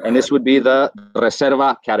 And this would be the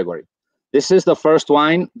Reserva category. This is the first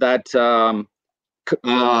wine that, is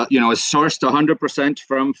sourced 100%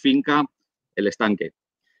 from Finca El Estanque.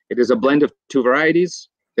 It is a blend of two varieties,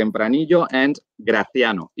 Tempranillo and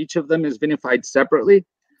Graciano. Each of them is vinified separately.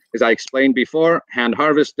 As I explained before, hand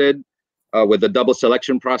harvested with a double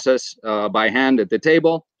selection process by hand at the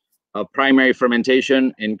table, primary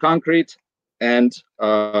fermentation in concrete, and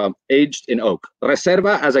aged in oak.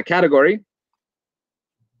 Reserva as a category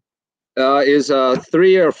is a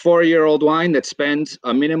 3 or 4 year old wine that spends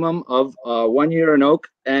a minimum of 1 year in oak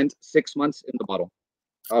and 6 months in the bottle.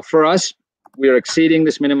 For us, we are exceeding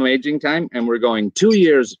this minimum aging time and we're going 2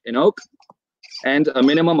 years in oak and a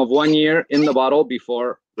minimum of 1 year in the bottle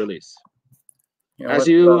before release. As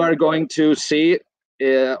you are going to see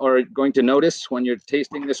or going to notice when you're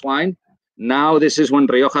tasting this wine, now this is when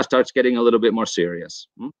Rioja starts getting a little bit more serious.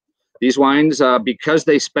 These wines, because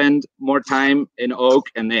they spend more time in oak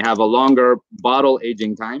and they have a longer bottle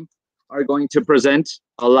aging time, are going to present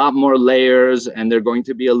a lot more layers and they're going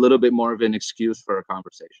to be a little bit more of an excuse for a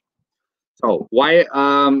conversation. So why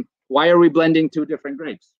are we blending two different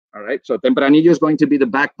grapes? All right, so Tempranillo is going to be the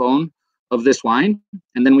backbone of this wine.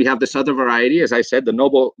 And then we have this other variety. As I said, the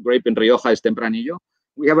noble grape in Rioja is Tempranillo.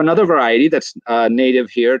 We have another variety that's native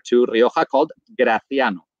here to Rioja called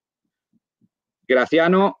Graciano.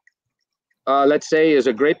 Graciano, let's say, is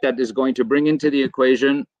a grape that is going to bring into the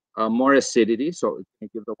equation more acidity, so it can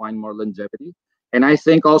give the wine more longevity. And I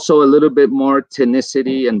think also a little bit more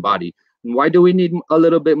tonicity and body. And why do we need a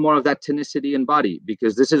little bit more of that tonicity and body?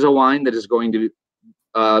 Because this is a wine that is going to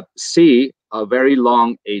see a very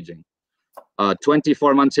long aging.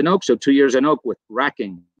 24 months in oak, so 2 years in oak with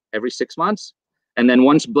racking every 6 months. And then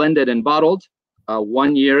once blended and bottled,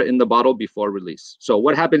 1 year in the bottle before release. So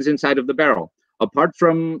what happens inside of the barrel? Apart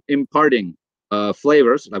from imparting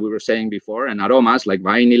flavors, like we were saying before, and aromas like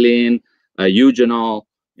vanillin, eugenol,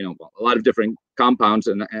 a lot of different compounds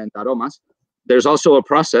and aromas, there's also a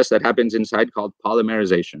process that happens inside called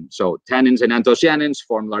polymerization. So tannins and anthocyanins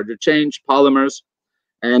form larger chain polymers,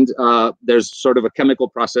 and there's sort of a chemical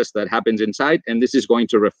process that happens inside, and this is going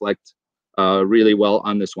to reflect really well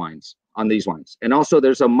on these wines. And also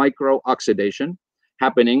there's a micro-oxidation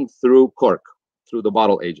happening through cork, through the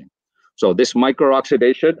bottle aging. So this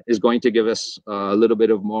micro-oxidation is going to give us a little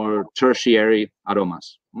bit of more tertiary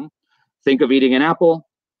aromas. Think of eating an apple.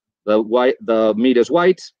 The meat is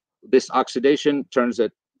white. This oxidation turns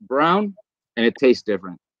it brown, and it tastes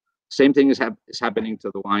different. Same thing is happening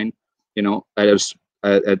to the wine,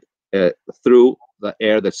 through the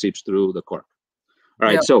air that seeps through the cork. All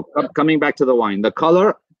right, so coming back to the wine, the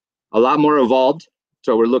color, a lot more evolved.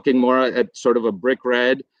 So we're looking more at sort of a brick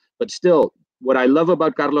red, but still, what I love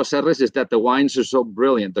about Carlos Serres is that the wines are so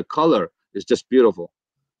brilliant. The color is just beautiful.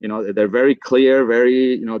 They're very clear,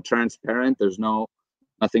 very, transparent. There's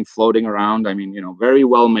nothing floating around. I mean, very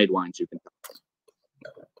well-made wines, you can tell.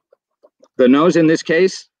 The nose in this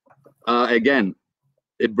case, again,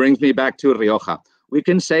 it brings me back to Rioja. We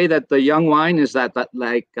can say that the young wine is that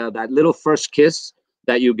little first kiss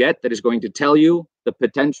that you get that is going to tell you the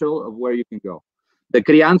potential of where you can go. The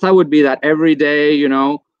Crianza would be that everyday,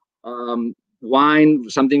 wine,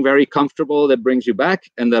 something very comfortable that brings you back.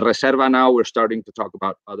 And the Reserva now, we're starting to talk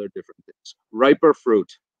about other different things. Riper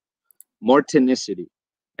fruit, more tonicity.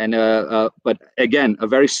 And but again, a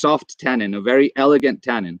very soft tannin, a very elegant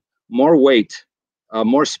tannin, more weight,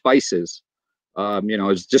 more spices.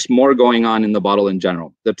 It's just more going on in the bottle in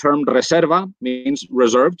general. The term reserva means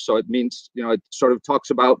reserved, so it means, it sort of talks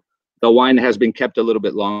about the wine has been kept a little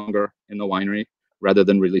bit longer in the winery rather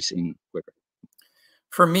than releasing quicker.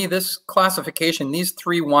 For me, this classification, these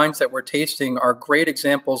three wines that we're tasting are great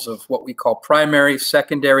examples of what we call primary,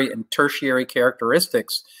 secondary, and tertiary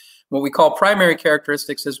characteristics. What we call primary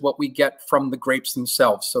characteristics is what we get from the grapes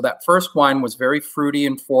themselves. So that first wine was very fruity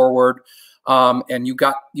and forward, and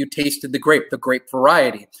you tasted the grape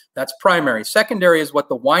variety. That's primary. Secondary is what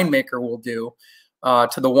the winemaker will do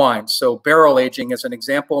to the wine. So barrel aging is an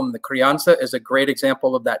example, and the Crianza is a great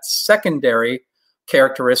example of that secondary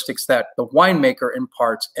characteristics that the winemaker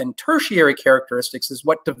imparts, and tertiary characteristics is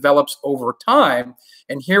what develops over time.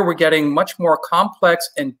 And here we're getting much more complex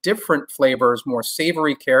and different flavors, more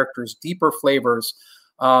savory characters, deeper flavors,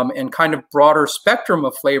 and kind of broader spectrum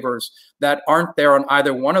of flavors that aren't there on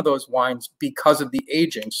either one of those wines because of the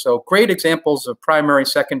aging. So great examples of primary,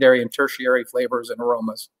 secondary, and tertiary flavors and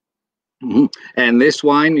aromas. Mm-hmm. And this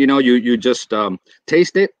wine, you just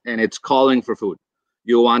taste it and it's calling for food.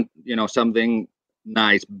 You want, something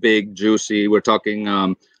nice, big, juicy. We're talking,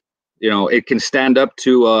 it can stand up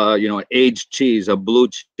to, aged cheese, a blue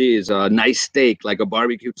cheese, a nice steak, like a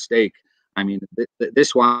barbecued steak. I mean,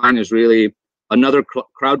 this wine is really another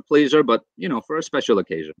crowd pleaser, but, for a special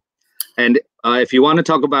occasion. And if you want to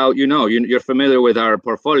talk about, you're familiar with our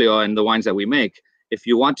portfolio and the wines that we make. If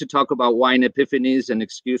you want to talk about wine epiphanies and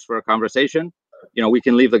excuse for a conversation, we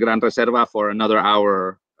can leave the Gran Reserva for another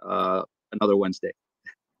hour, another Wednesday.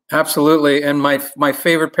 Absolutely. And my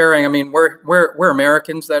favorite pairing, I mean, we're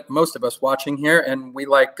Americans, that most of us watching here, and we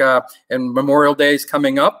like, and Memorial Day is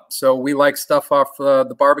coming up, so we like stuff off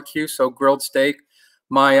the barbecue, so grilled steak.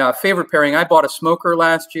 My favorite pairing, I bought a smoker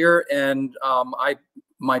last year, and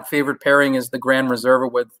my favorite pairing is the Gran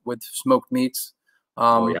Reserva with smoked meats.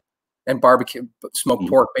 And barbecue, smoked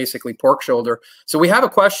pork, basically pork shoulder. So we have a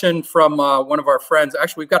question from one of our friends.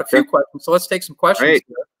 Actually, we've got a few questions, so let's take some questions. Great.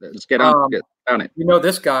 Let's get on it. You know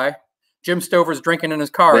this guy, Jim Stover's drinking in his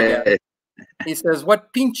car again. He says,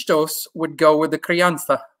 what pinchos would go with the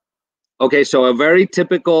Crianza? Okay, so a very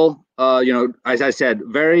typical, as I said,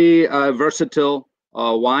 very versatile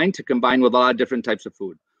wine to combine with a lot of different types of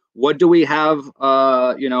food. What do we have,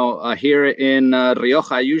 here in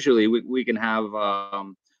Rioja? Usually we can have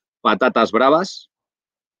patatas bravas.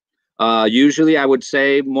 Usually I would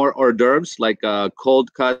say more hors d'oeuvres, like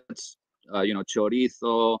cold cuts,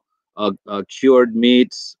 chorizo, cured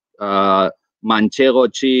meats,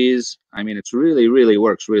 manchego cheese. I mean, it's really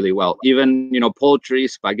works really well. Even, poultry,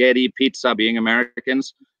 spaghetti, pizza, being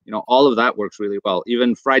Americans, all of that works really well.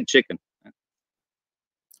 Even fried chicken.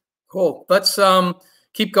 Cool. Let's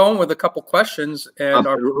keep going with a couple questions. And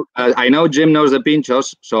I know Jim knows the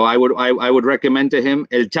pinchos, so I would recommend to him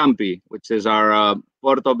El Champi, which is our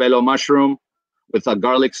portobello mushroom with a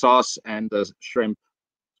garlic sauce and the shrimp,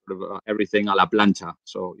 sort of everything a la plancha.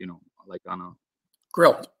 So, like on a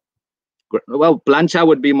grilled. Well, plancha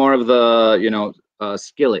would be more of the,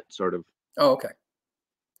 skillet sort of. Oh, okay.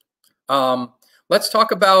 Let's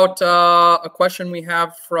talk about a question we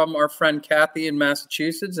have from our friend Kathy in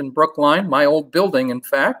Massachusetts, in Brookline, my old building, in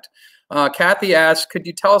fact. Kathy asks, could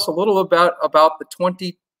you tell us a little about the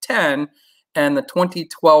 2010 and the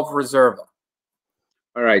 2012 Reserva?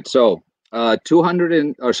 All right, so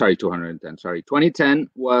 2010, sorry. 2010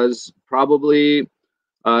 was probably,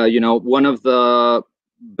 one of the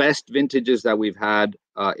best vintages that we've had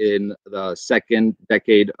in the second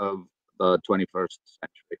decade of the 21st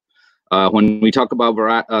century. When we talk about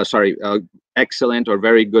excellent or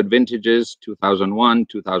very good vintages, 2001,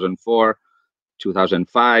 2004,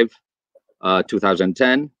 2005,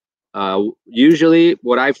 2010. Usually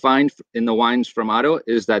what I find in the wines from Aro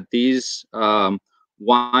is that these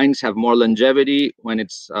wines have more longevity when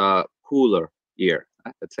it's cooler year,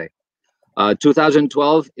 let's say.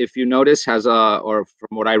 2012, if you notice, has or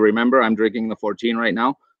from what I remember, I'm drinking the 14 right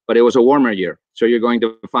now, but it was a warmer year. So you're going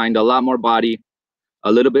to find a lot more body,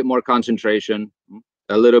 a little bit more concentration,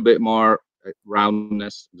 a little bit more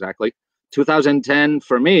roundness, exactly. 2010,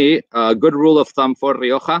 for me, a good rule of thumb for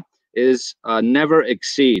Rioja is never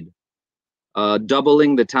exceed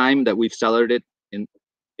doubling the time that we've cellared it in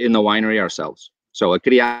the winery ourselves. So a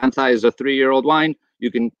Crianza is a 3-year-old wine. You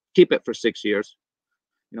can keep it for 6 years.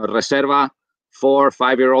 Reserva, 4 or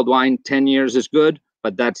 5-year-old wine, 10 years is good,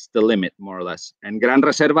 but that's the limit, more or less. And Gran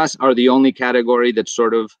Reservas are the only category that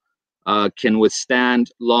sort of can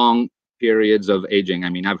withstand long periods of aging. I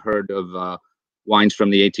mean, I've heard of wines from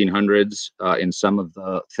the 1800s in some of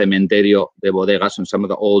the cementerio de bodegas, and some of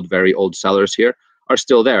the old, very old cellars here are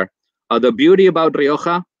still there. The beauty about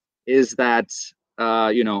Rioja is that,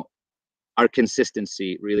 you know, our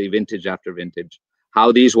consistency, really, vintage after vintage,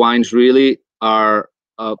 how these wines really are,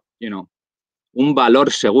 you know, un valor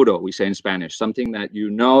seguro, we say in Spanish, something that you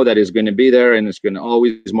know that is going to be there and it's going to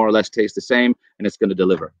always more or less taste the same, and it's going to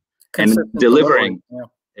deliver. Consistent And delivering, delivery.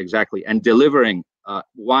 Yeah. exactly, and delivering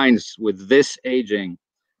wines with this aging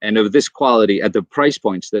and of this quality at the price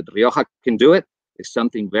points that Rioja can do it is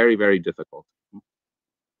something very, very difficult.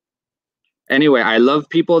 Anyway, I love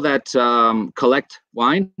people that collect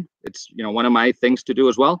wine. It's, you know, one of my things to do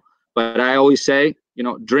as well. But I always say, you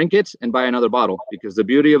know, drink it and buy another bottle, because the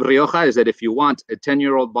beauty of Rioja is that if you want a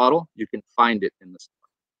 10-year-old bottle, you can find it in the store.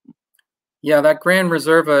 Yeah, that Grand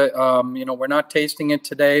Reserva, you know, we're not tasting it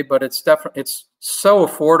today, but it's definitely, it's so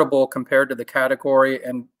affordable compared to the category,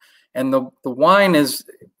 and the wine is,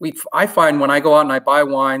 I find when I go out and I buy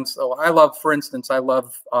wines, so I love, for instance, I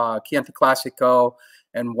love Chianti Classico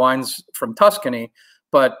and wines from Tuscany,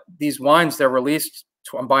 but these wines, they're released,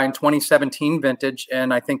 I'm buying 2017 vintage,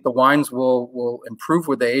 and I think the wines will improve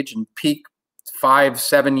with age and peak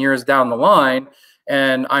 5-7 years down the line,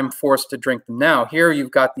 and I'm forced to drink them now. Here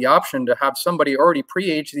you've got the option to have somebody already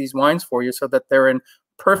pre-age these wines for you so that they're in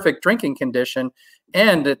perfect drinking condition.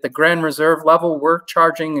 And at the Grand Reserve level, we're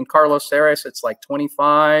charging in Carlos Ceres, it's like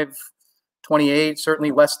 25, 28,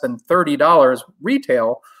 certainly less than $30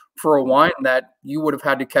 retail for a wine that you would have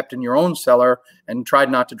had to kept in your own cellar and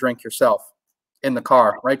tried not to drink yourself in the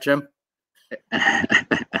car, right, Jim?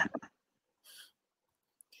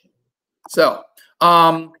 So,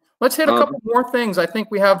 let's hit a couple more things. I think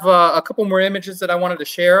we have a couple more images that I wanted to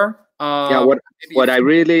share. Yeah, what I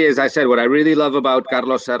really, as I said, what I really love about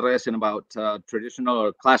Carlos Ceres and about traditional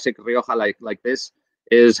or classic Rioja like this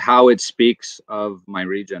is how it speaks of my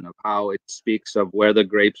region, of how it speaks of where the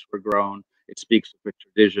grapes were grown. It speaks of a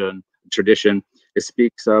tradition. It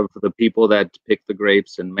speaks of the people that picked the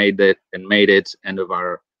grapes and made it, and of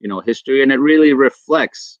our, you know, history. And it really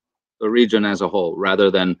reflects the region as a whole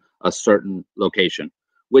rather than a certain location,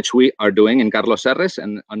 which we are doing in Carlos Ceres.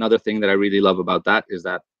 And another thing that I really love about that is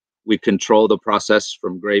that we control the process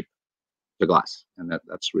from grape to glass, and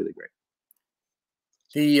that's really great.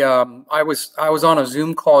 I was on a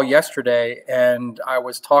Zoom call yesterday, and I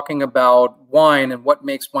was talking about wine and what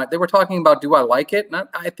makes wine. They were talking about, do I like it? And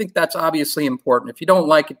I think that's obviously important. If you don't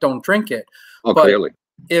like it, don't drink it. Oh, but clearly.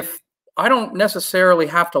 If I don't necessarily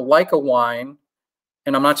have to like a wine,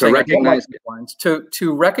 and I'm not saying I don't like wines,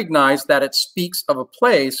 to recognize that it speaks of a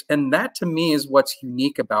place, and that to me is what's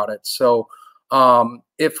unique about it. So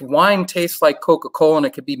if wine tastes like Coca-Cola and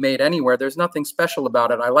it could be made anywhere, there's nothing special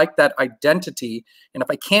about it. I like that identity. And if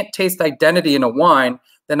I can't taste identity in a wine,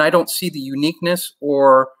 then I don't see the uniqueness,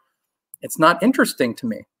 or it's not interesting to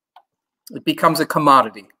me. It becomes a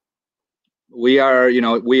commodity. We are, you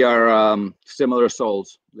know, we are similar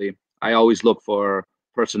souls, Lee. I always look for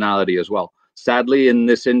personality as well. Sadly, in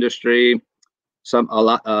this industry,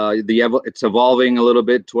 it's evolving a little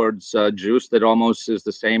bit towards juice that almost is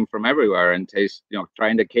the same from everywhere, and taste, you know,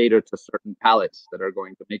 trying to cater to certain palates that are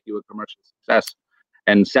going to make you a commercial success.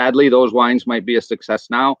 And sadly, those wines might be a success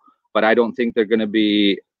now, but I don't think they're going to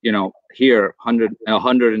be, you know, here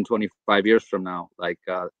 125 years from now, like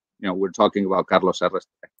you know, we're talking about Carlos Ceres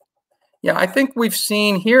today. Yeah, I think we've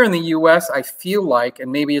seen here in the U.S., I feel like,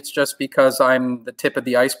 and maybe it's just because I'm the tip of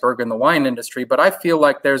the iceberg in the wine industry, but I feel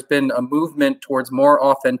like there's been a movement towards more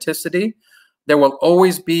authenticity. There will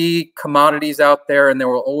always be commodities out there, and there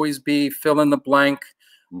will always be fill in the blank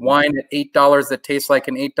wine at $8 that tastes like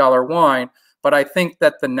an $8 wine. But I think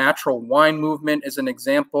that the natural wine movement is an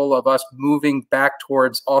example of us moving back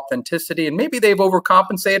towards authenticity. And maybe they've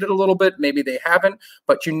overcompensated a little bit, maybe they haven't,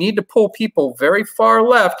 but you need to pull people very far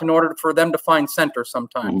left in order for them to find center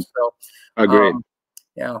sometimes. So, agreed.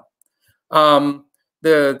 Yeah.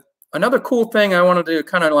 Another cool thing I wanted to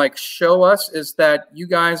kind of like show us is that you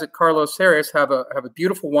guys at Carlos Ceres have a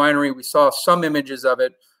beautiful winery. We saw some images of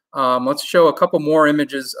it. Let's show a couple more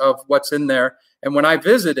images of what's in there. And when I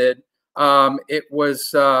visited, it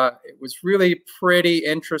was really pretty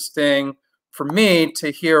interesting for me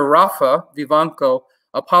to hear Rafa Vivanco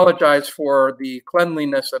apologize for the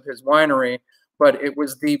cleanliness of his winery, but it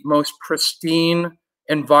was the most pristine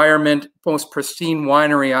environment, most pristine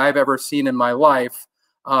winery I've ever seen in my life,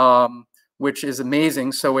 which is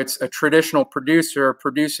amazing. So it's a traditional producer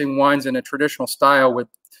producing wines in a traditional style with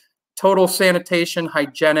total sanitation,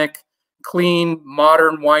 hygienic, clean,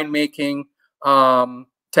 modern winemaking.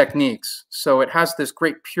 techniques. So it has this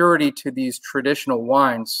great purity to these traditional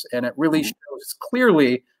wines, and it really shows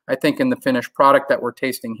clearly, I think, in the finished product that we're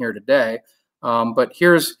tasting here today. But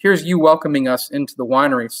here's you welcoming us into the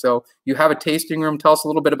winery. So you have a tasting room. Tell us a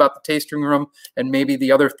little bit about the tasting room and maybe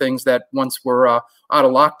the other things that once we're out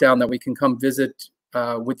of lockdown that we can come visit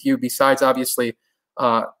with you, besides obviously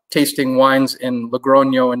tasting wines in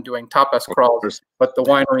Logroño and doing tapas crawls, but the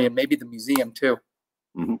winery and maybe the museum too.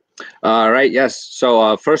 All right. Yes.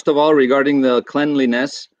 So first of all, regarding the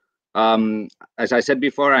cleanliness, as I said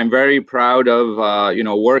before, I'm very proud of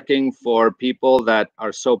working for people that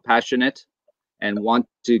are so passionate and want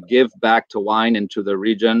to give back to wine and to the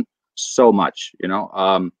region so much.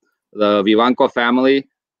 The Vivanco family,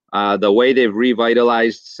 the way they've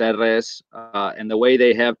revitalized Serres, and the way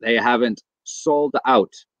they haven't sold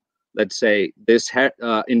out, let's say, this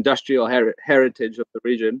industrial heritage of the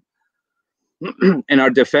region, and are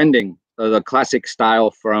defending the classic style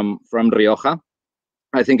from Rioja,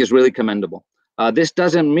 I think is really commendable. This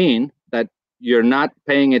doesn't mean that you're not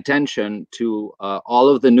paying attention to all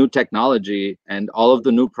of the new technology and all of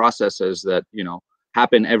the new processes that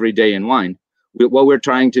happen every day in wine. What we're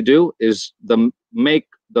trying to do is make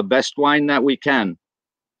the best wine that we can,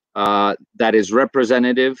 that is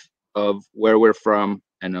representative of where we're from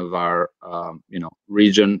and of our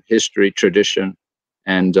region, history, tradition,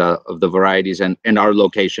 and of the varieties and our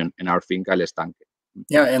location in our Finca El Estanque.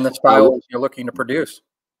 Yeah, and the style you're looking to produce.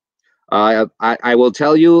 I will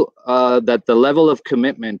tell you that the level of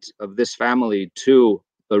commitment of this family to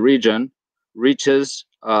the region reaches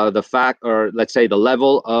let's say the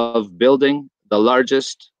level of building the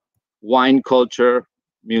largest wine culture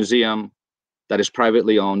museum that is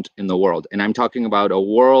privately owned in the world. And I'm talking about a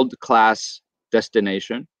world-class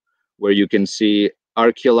destination where you can see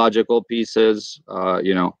archaeological pieces,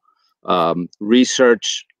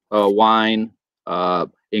 research wine,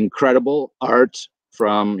 incredible art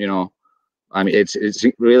from, it's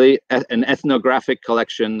really an ethnographic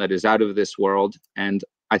collection that is out of this world. And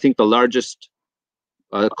I think the largest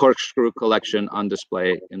corkscrew collection on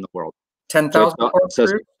display in the world. 10,000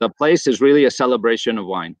 corkscrews? The place is really a celebration of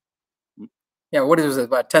wine. Yeah, what is it,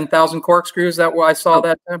 about 10,000 corkscrews? That what I saw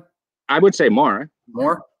that time? I would say more.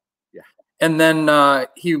 More? Yeah. And then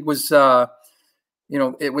he was,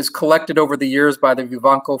 it was collected over the years by the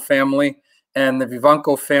Vivanco family, and the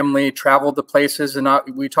Vivanco family traveled to places, and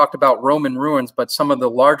we talked about Roman ruins, but some of the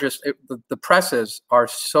largest, the presses are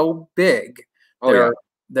so big.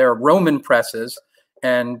 They're Roman presses,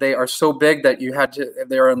 and they are so big that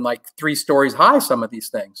they're in like 3 stories high, some of these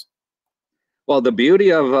things. Well, the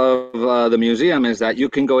beauty of the museum is that you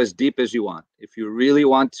can go as deep as you want. If you really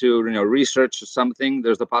want to, research something,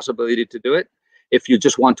 there's the possibility to do it. If you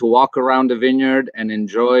just want to walk around the vineyard and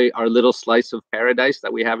enjoy our little slice of paradise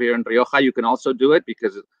that we have here in Rioja, you can also do it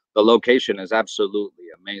because the location is absolutely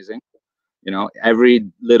amazing. Every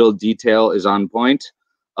little detail is on point.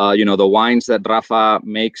 The wines that Rafa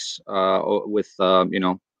makes with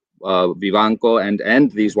Vivanco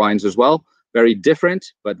and these wines as well, very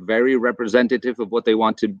different, but very representative of what they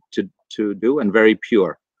want to do, and very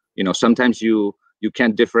pure. Sometimes you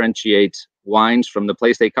can't differentiate wines from the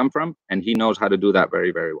place they come from, and he knows how to do that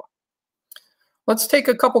very, very well. Let's take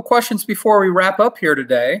a couple questions before we wrap up here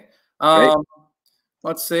today.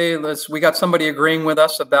 Let's see. We got somebody agreeing with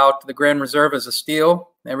us about the Grand Reserve as a steal.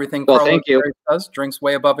 Everything thank you. does drinks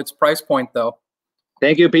way above its price point, though.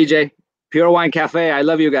 Thank you, PJ. Pure Wine Cafe. I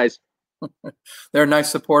love you guys. They're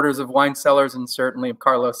nice supporters of Wine Cellars and certainly of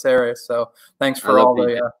Carlos Serres. So thanks for all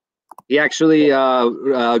the. He actually,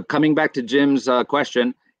 coming back to Jim's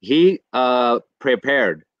question, he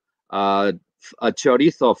prepared a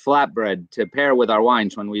chorizo flatbread to pair with our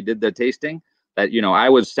wines when we did the tasting. That I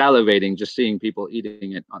was salivating just seeing people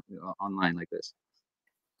eating it online like this.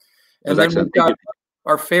 And then we've got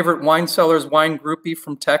our favorite Wine Cellars wine groupie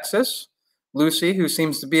from Texas, Lucy, who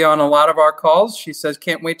seems to be on a lot of our calls. She says,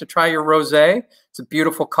 "Can't wait to try your rosé. It's a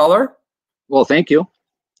beautiful color." Well, thank you.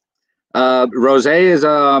 Rosé is,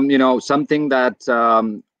 something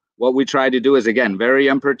that what we try to do is, again, very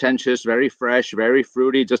unpretentious, very fresh, very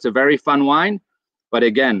fruity, just a very fun wine. But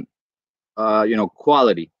again,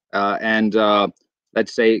 quality and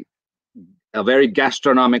let's say a very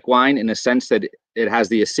gastronomic wine in a sense that it has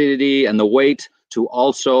the acidity and the weight to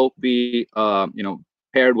also be,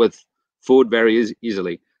 paired with food very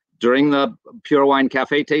easily. During the Pure Wine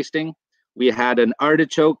Cafe tasting, we had an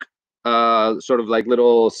artichoke sort of like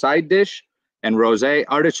little side dish and rosé.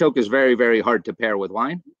 Artichoke is very, very hard to pair with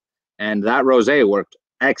wine, and that rosé worked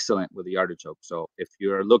excellent with the artichoke. So if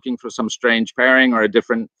you're looking for some strange pairing or a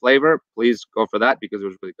different flavor, please go for that because it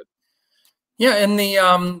was really good. Yeah, and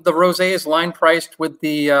the rosé is line priced with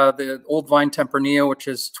the old Vine Tempranillo, which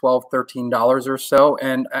is $12, $13 or so.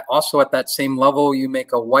 And also at that same level, you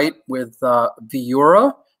make a white with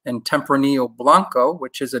Viura and Tempranillo Blanco,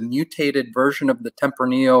 which is a mutated version of the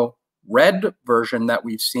Tempranillo red version that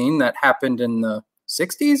we've seen that happened in the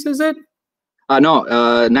 60s, is it? No,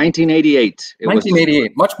 1988. It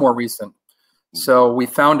 1988, much more recent. So we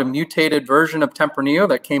found a mutated version of Tempranillo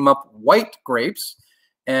that came up white grapes,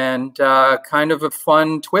 and kind of a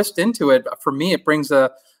fun twist into it. For me, it brings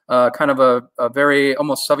a kind of a very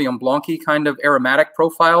almost Sauvignon Blanc-y kind of aromatic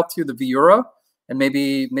profile to the Viura, and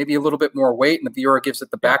maybe a little bit more weight, and the Viura gives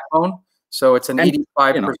it the backbone. So it's an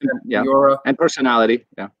 85% Viura. And personality,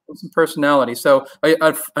 yeah. Some personality. So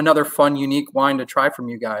another fun, unique wine to try from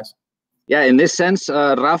you guys. Yeah, in this sense,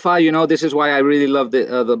 Rafa, you know, this is why I really love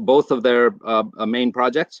the both of their main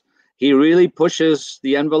projects. He really pushes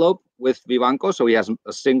the envelope with Vivanco, so he has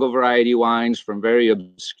a single variety wines from very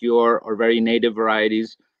obscure or very native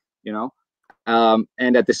varieties, you know,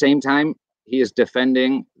 and at the same time, he is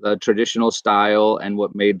defending the traditional style and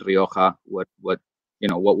what made Rioja what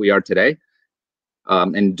we are today,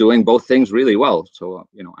 and doing both things really well. So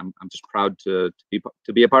you know, I'm just proud to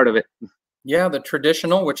be a part of it. Yeah, the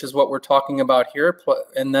traditional, which is what we're talking about here,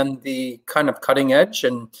 and then the kind of cutting edge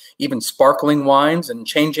and even sparkling wines and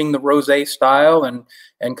changing the rosé style and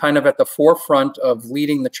kind of at the forefront of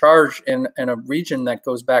leading the charge in a region that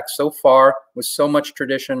goes back so far with so much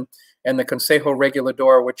tradition, and the Consejo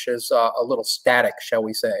Regulador, which is a little static, shall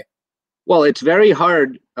we say. Well, it's very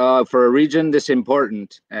hard for a region this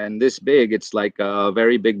important and this big. It's like a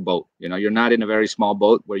very big boat. You know, you're not in a very small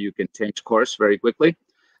boat where you can change course very quickly.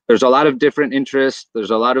 There's a lot of different interests.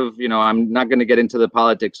 There's a lot of, you know, I'm not going to get into the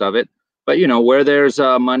politics of it, but, you know, where there's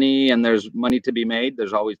money and there's money to be made,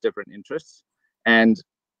 there's always different interests. And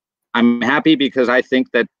I'm happy because I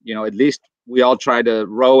think that, you know, at least we all try to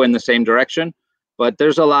row in the same direction. But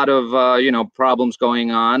there's a lot of, you know, problems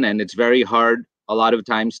going on, and it's very hard a lot of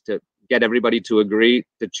times to get everybody to agree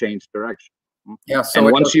to change direction. Yeah. So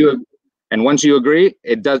and once you agree,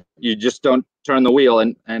 you just don't turn the wheel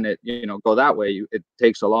and it, you know, go that way. It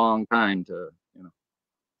takes a long time to, you know,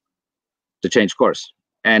 to change course.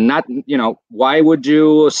 And not, you know, why would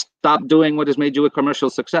you stop doing what has made you a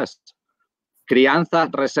commercial success?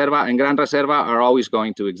 Crianza Reserva and Gran Reserva are always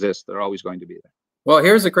going to exist. They're always going to be there. Well,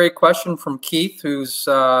 here's a great question from Keith, who's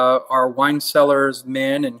our wine cellars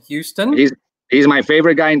man in Houston. He's my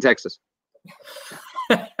favorite guy in Texas.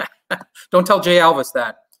 Don't tell Jay Alvis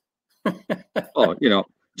that. Oh, you know,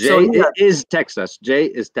 Jay is Texas. Jay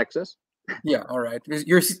is Texas. Yeah, all right.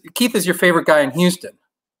 Keith is your favorite guy in Houston.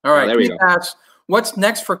 All right. Keith asks, what's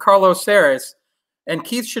next for Carlos Ceres? And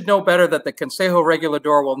Keith should know better that the Consejo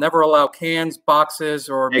Regulador will never allow cans, boxes,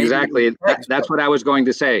 or exactly. That's what I was going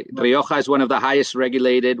to say. Rioja is one of the highest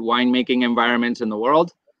regulated winemaking environments in the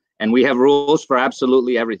world, and we have rules for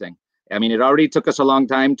absolutely everything. I mean, it already took us a long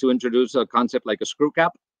time to introduce a concept like a screw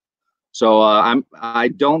cap. So I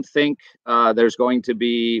don't think we're going to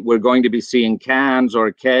be seeing cans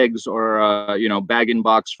or kegs or you know,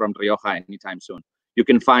 bag-in-box from Rioja anytime soon. You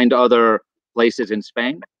can find other places in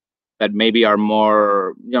Spain that maybe are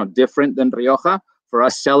more, you know, different than Rioja. For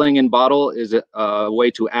us, selling in bottle is a way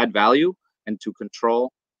to add value and to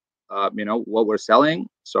control, you know, what we're selling.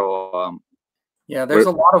 So yeah, there's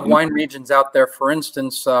a lot of wine regions out there. For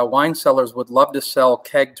instance, wine sellers would love to sell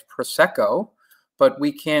kegged Prosecco, but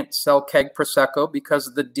we can't sell keg Prosecco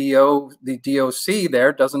because the DOC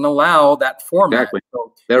there doesn't allow that format. Exactly.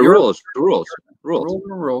 So there are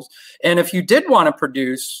rules. And if you did want to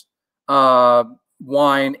produce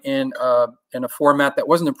wine in a format that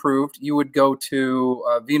wasn't approved, you would go to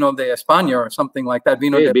Vino de España or something like that.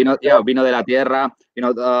 Vino de la Tierra. You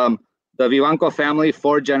know, the Vivanco family,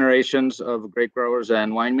 4 generations of grape growers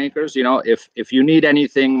and winemakers. You know, if you need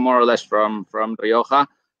anything more or less from Rioja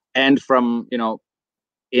and from, you know,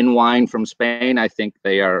 in wine from Spain, I think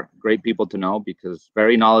they are great people to know because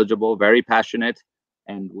very knowledgeable, very passionate,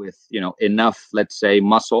 and with, you know, enough, let's say,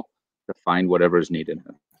 muscle to find whatever is needed.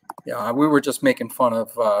 Yeah, we were just making fun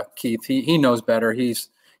of Keith. He knows better. He's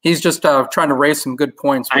just trying to raise some good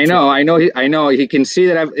points. I know. He can see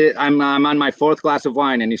that I'm on my 4th glass of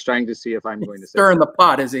wine, and he's trying to see if I'm going to stir in the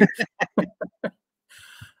pot, is he?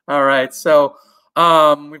 All right, so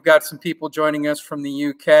we've got some people joining us from the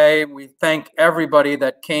UK. We thank everybody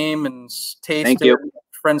that came and tasted. Thank you.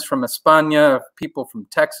 Friends from España, people from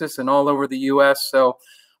Texas, and all over the U.S. So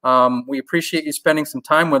we appreciate you spending some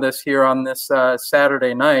time with us here on this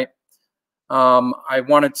Saturday night. I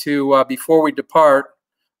wanted to, before we depart,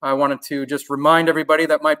 I wanted to just remind everybody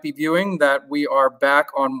that might be viewing that we are back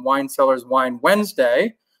on Wine Cellars Wine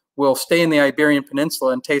Wednesday we'll stay in the Iberian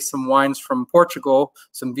Peninsula and taste some wines from Portugal,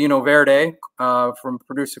 some Vinho Verde from a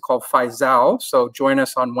producer called Faisal. So join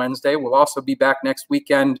us on Wednesday. We'll also be back next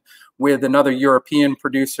weekend with another European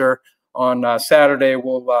producer. On Saturday,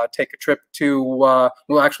 we'll take a trip to,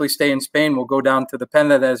 we'll actually stay in Spain. We'll go down to the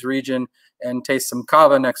Penedès region and taste some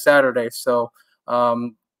cava next Saturday. So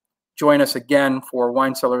join us again for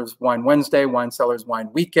Wine Cellars Wine Wednesday, Wine Cellars Wine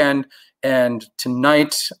Weekend. And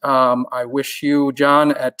tonight, I wish you,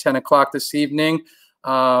 John, at 10 o'clock this evening,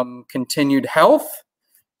 continued health.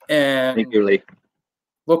 And thank you, Lee.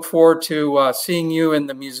 Look forward to seeing you in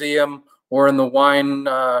the museum or in the wine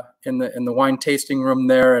in the wine tasting room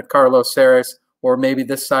there at Carlos Ceres, or maybe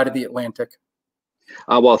this side of the Atlantic.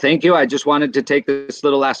 Well, thank you. I just wanted to take this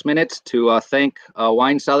little last minute to thank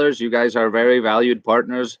Wine Cellars. You guys are very valued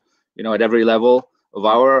partners, you know, at every level of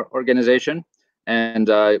our organization. And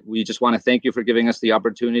we just want to thank you for giving us the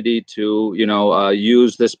opportunity to, you know,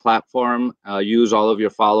 use this platform, use all of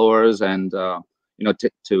your followers, and you know,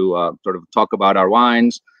 to sort of talk about our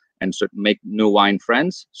wines and make new wine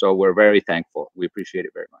friends. So we're very thankful. We appreciate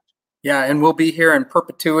it very much. Yeah, and we'll be here in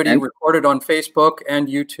perpetuity, recorded on Facebook and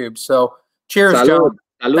YouTube. So cheers, Salud. John.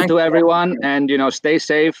 Salud to everyone, and you know, stay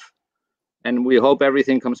safe. And we hope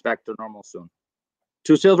everything comes back to normal soon.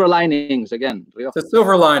 To silver linings again, Rioja. To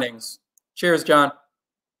silver linings. Cheers, John.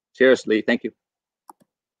 Cheers, Lee. Thank you.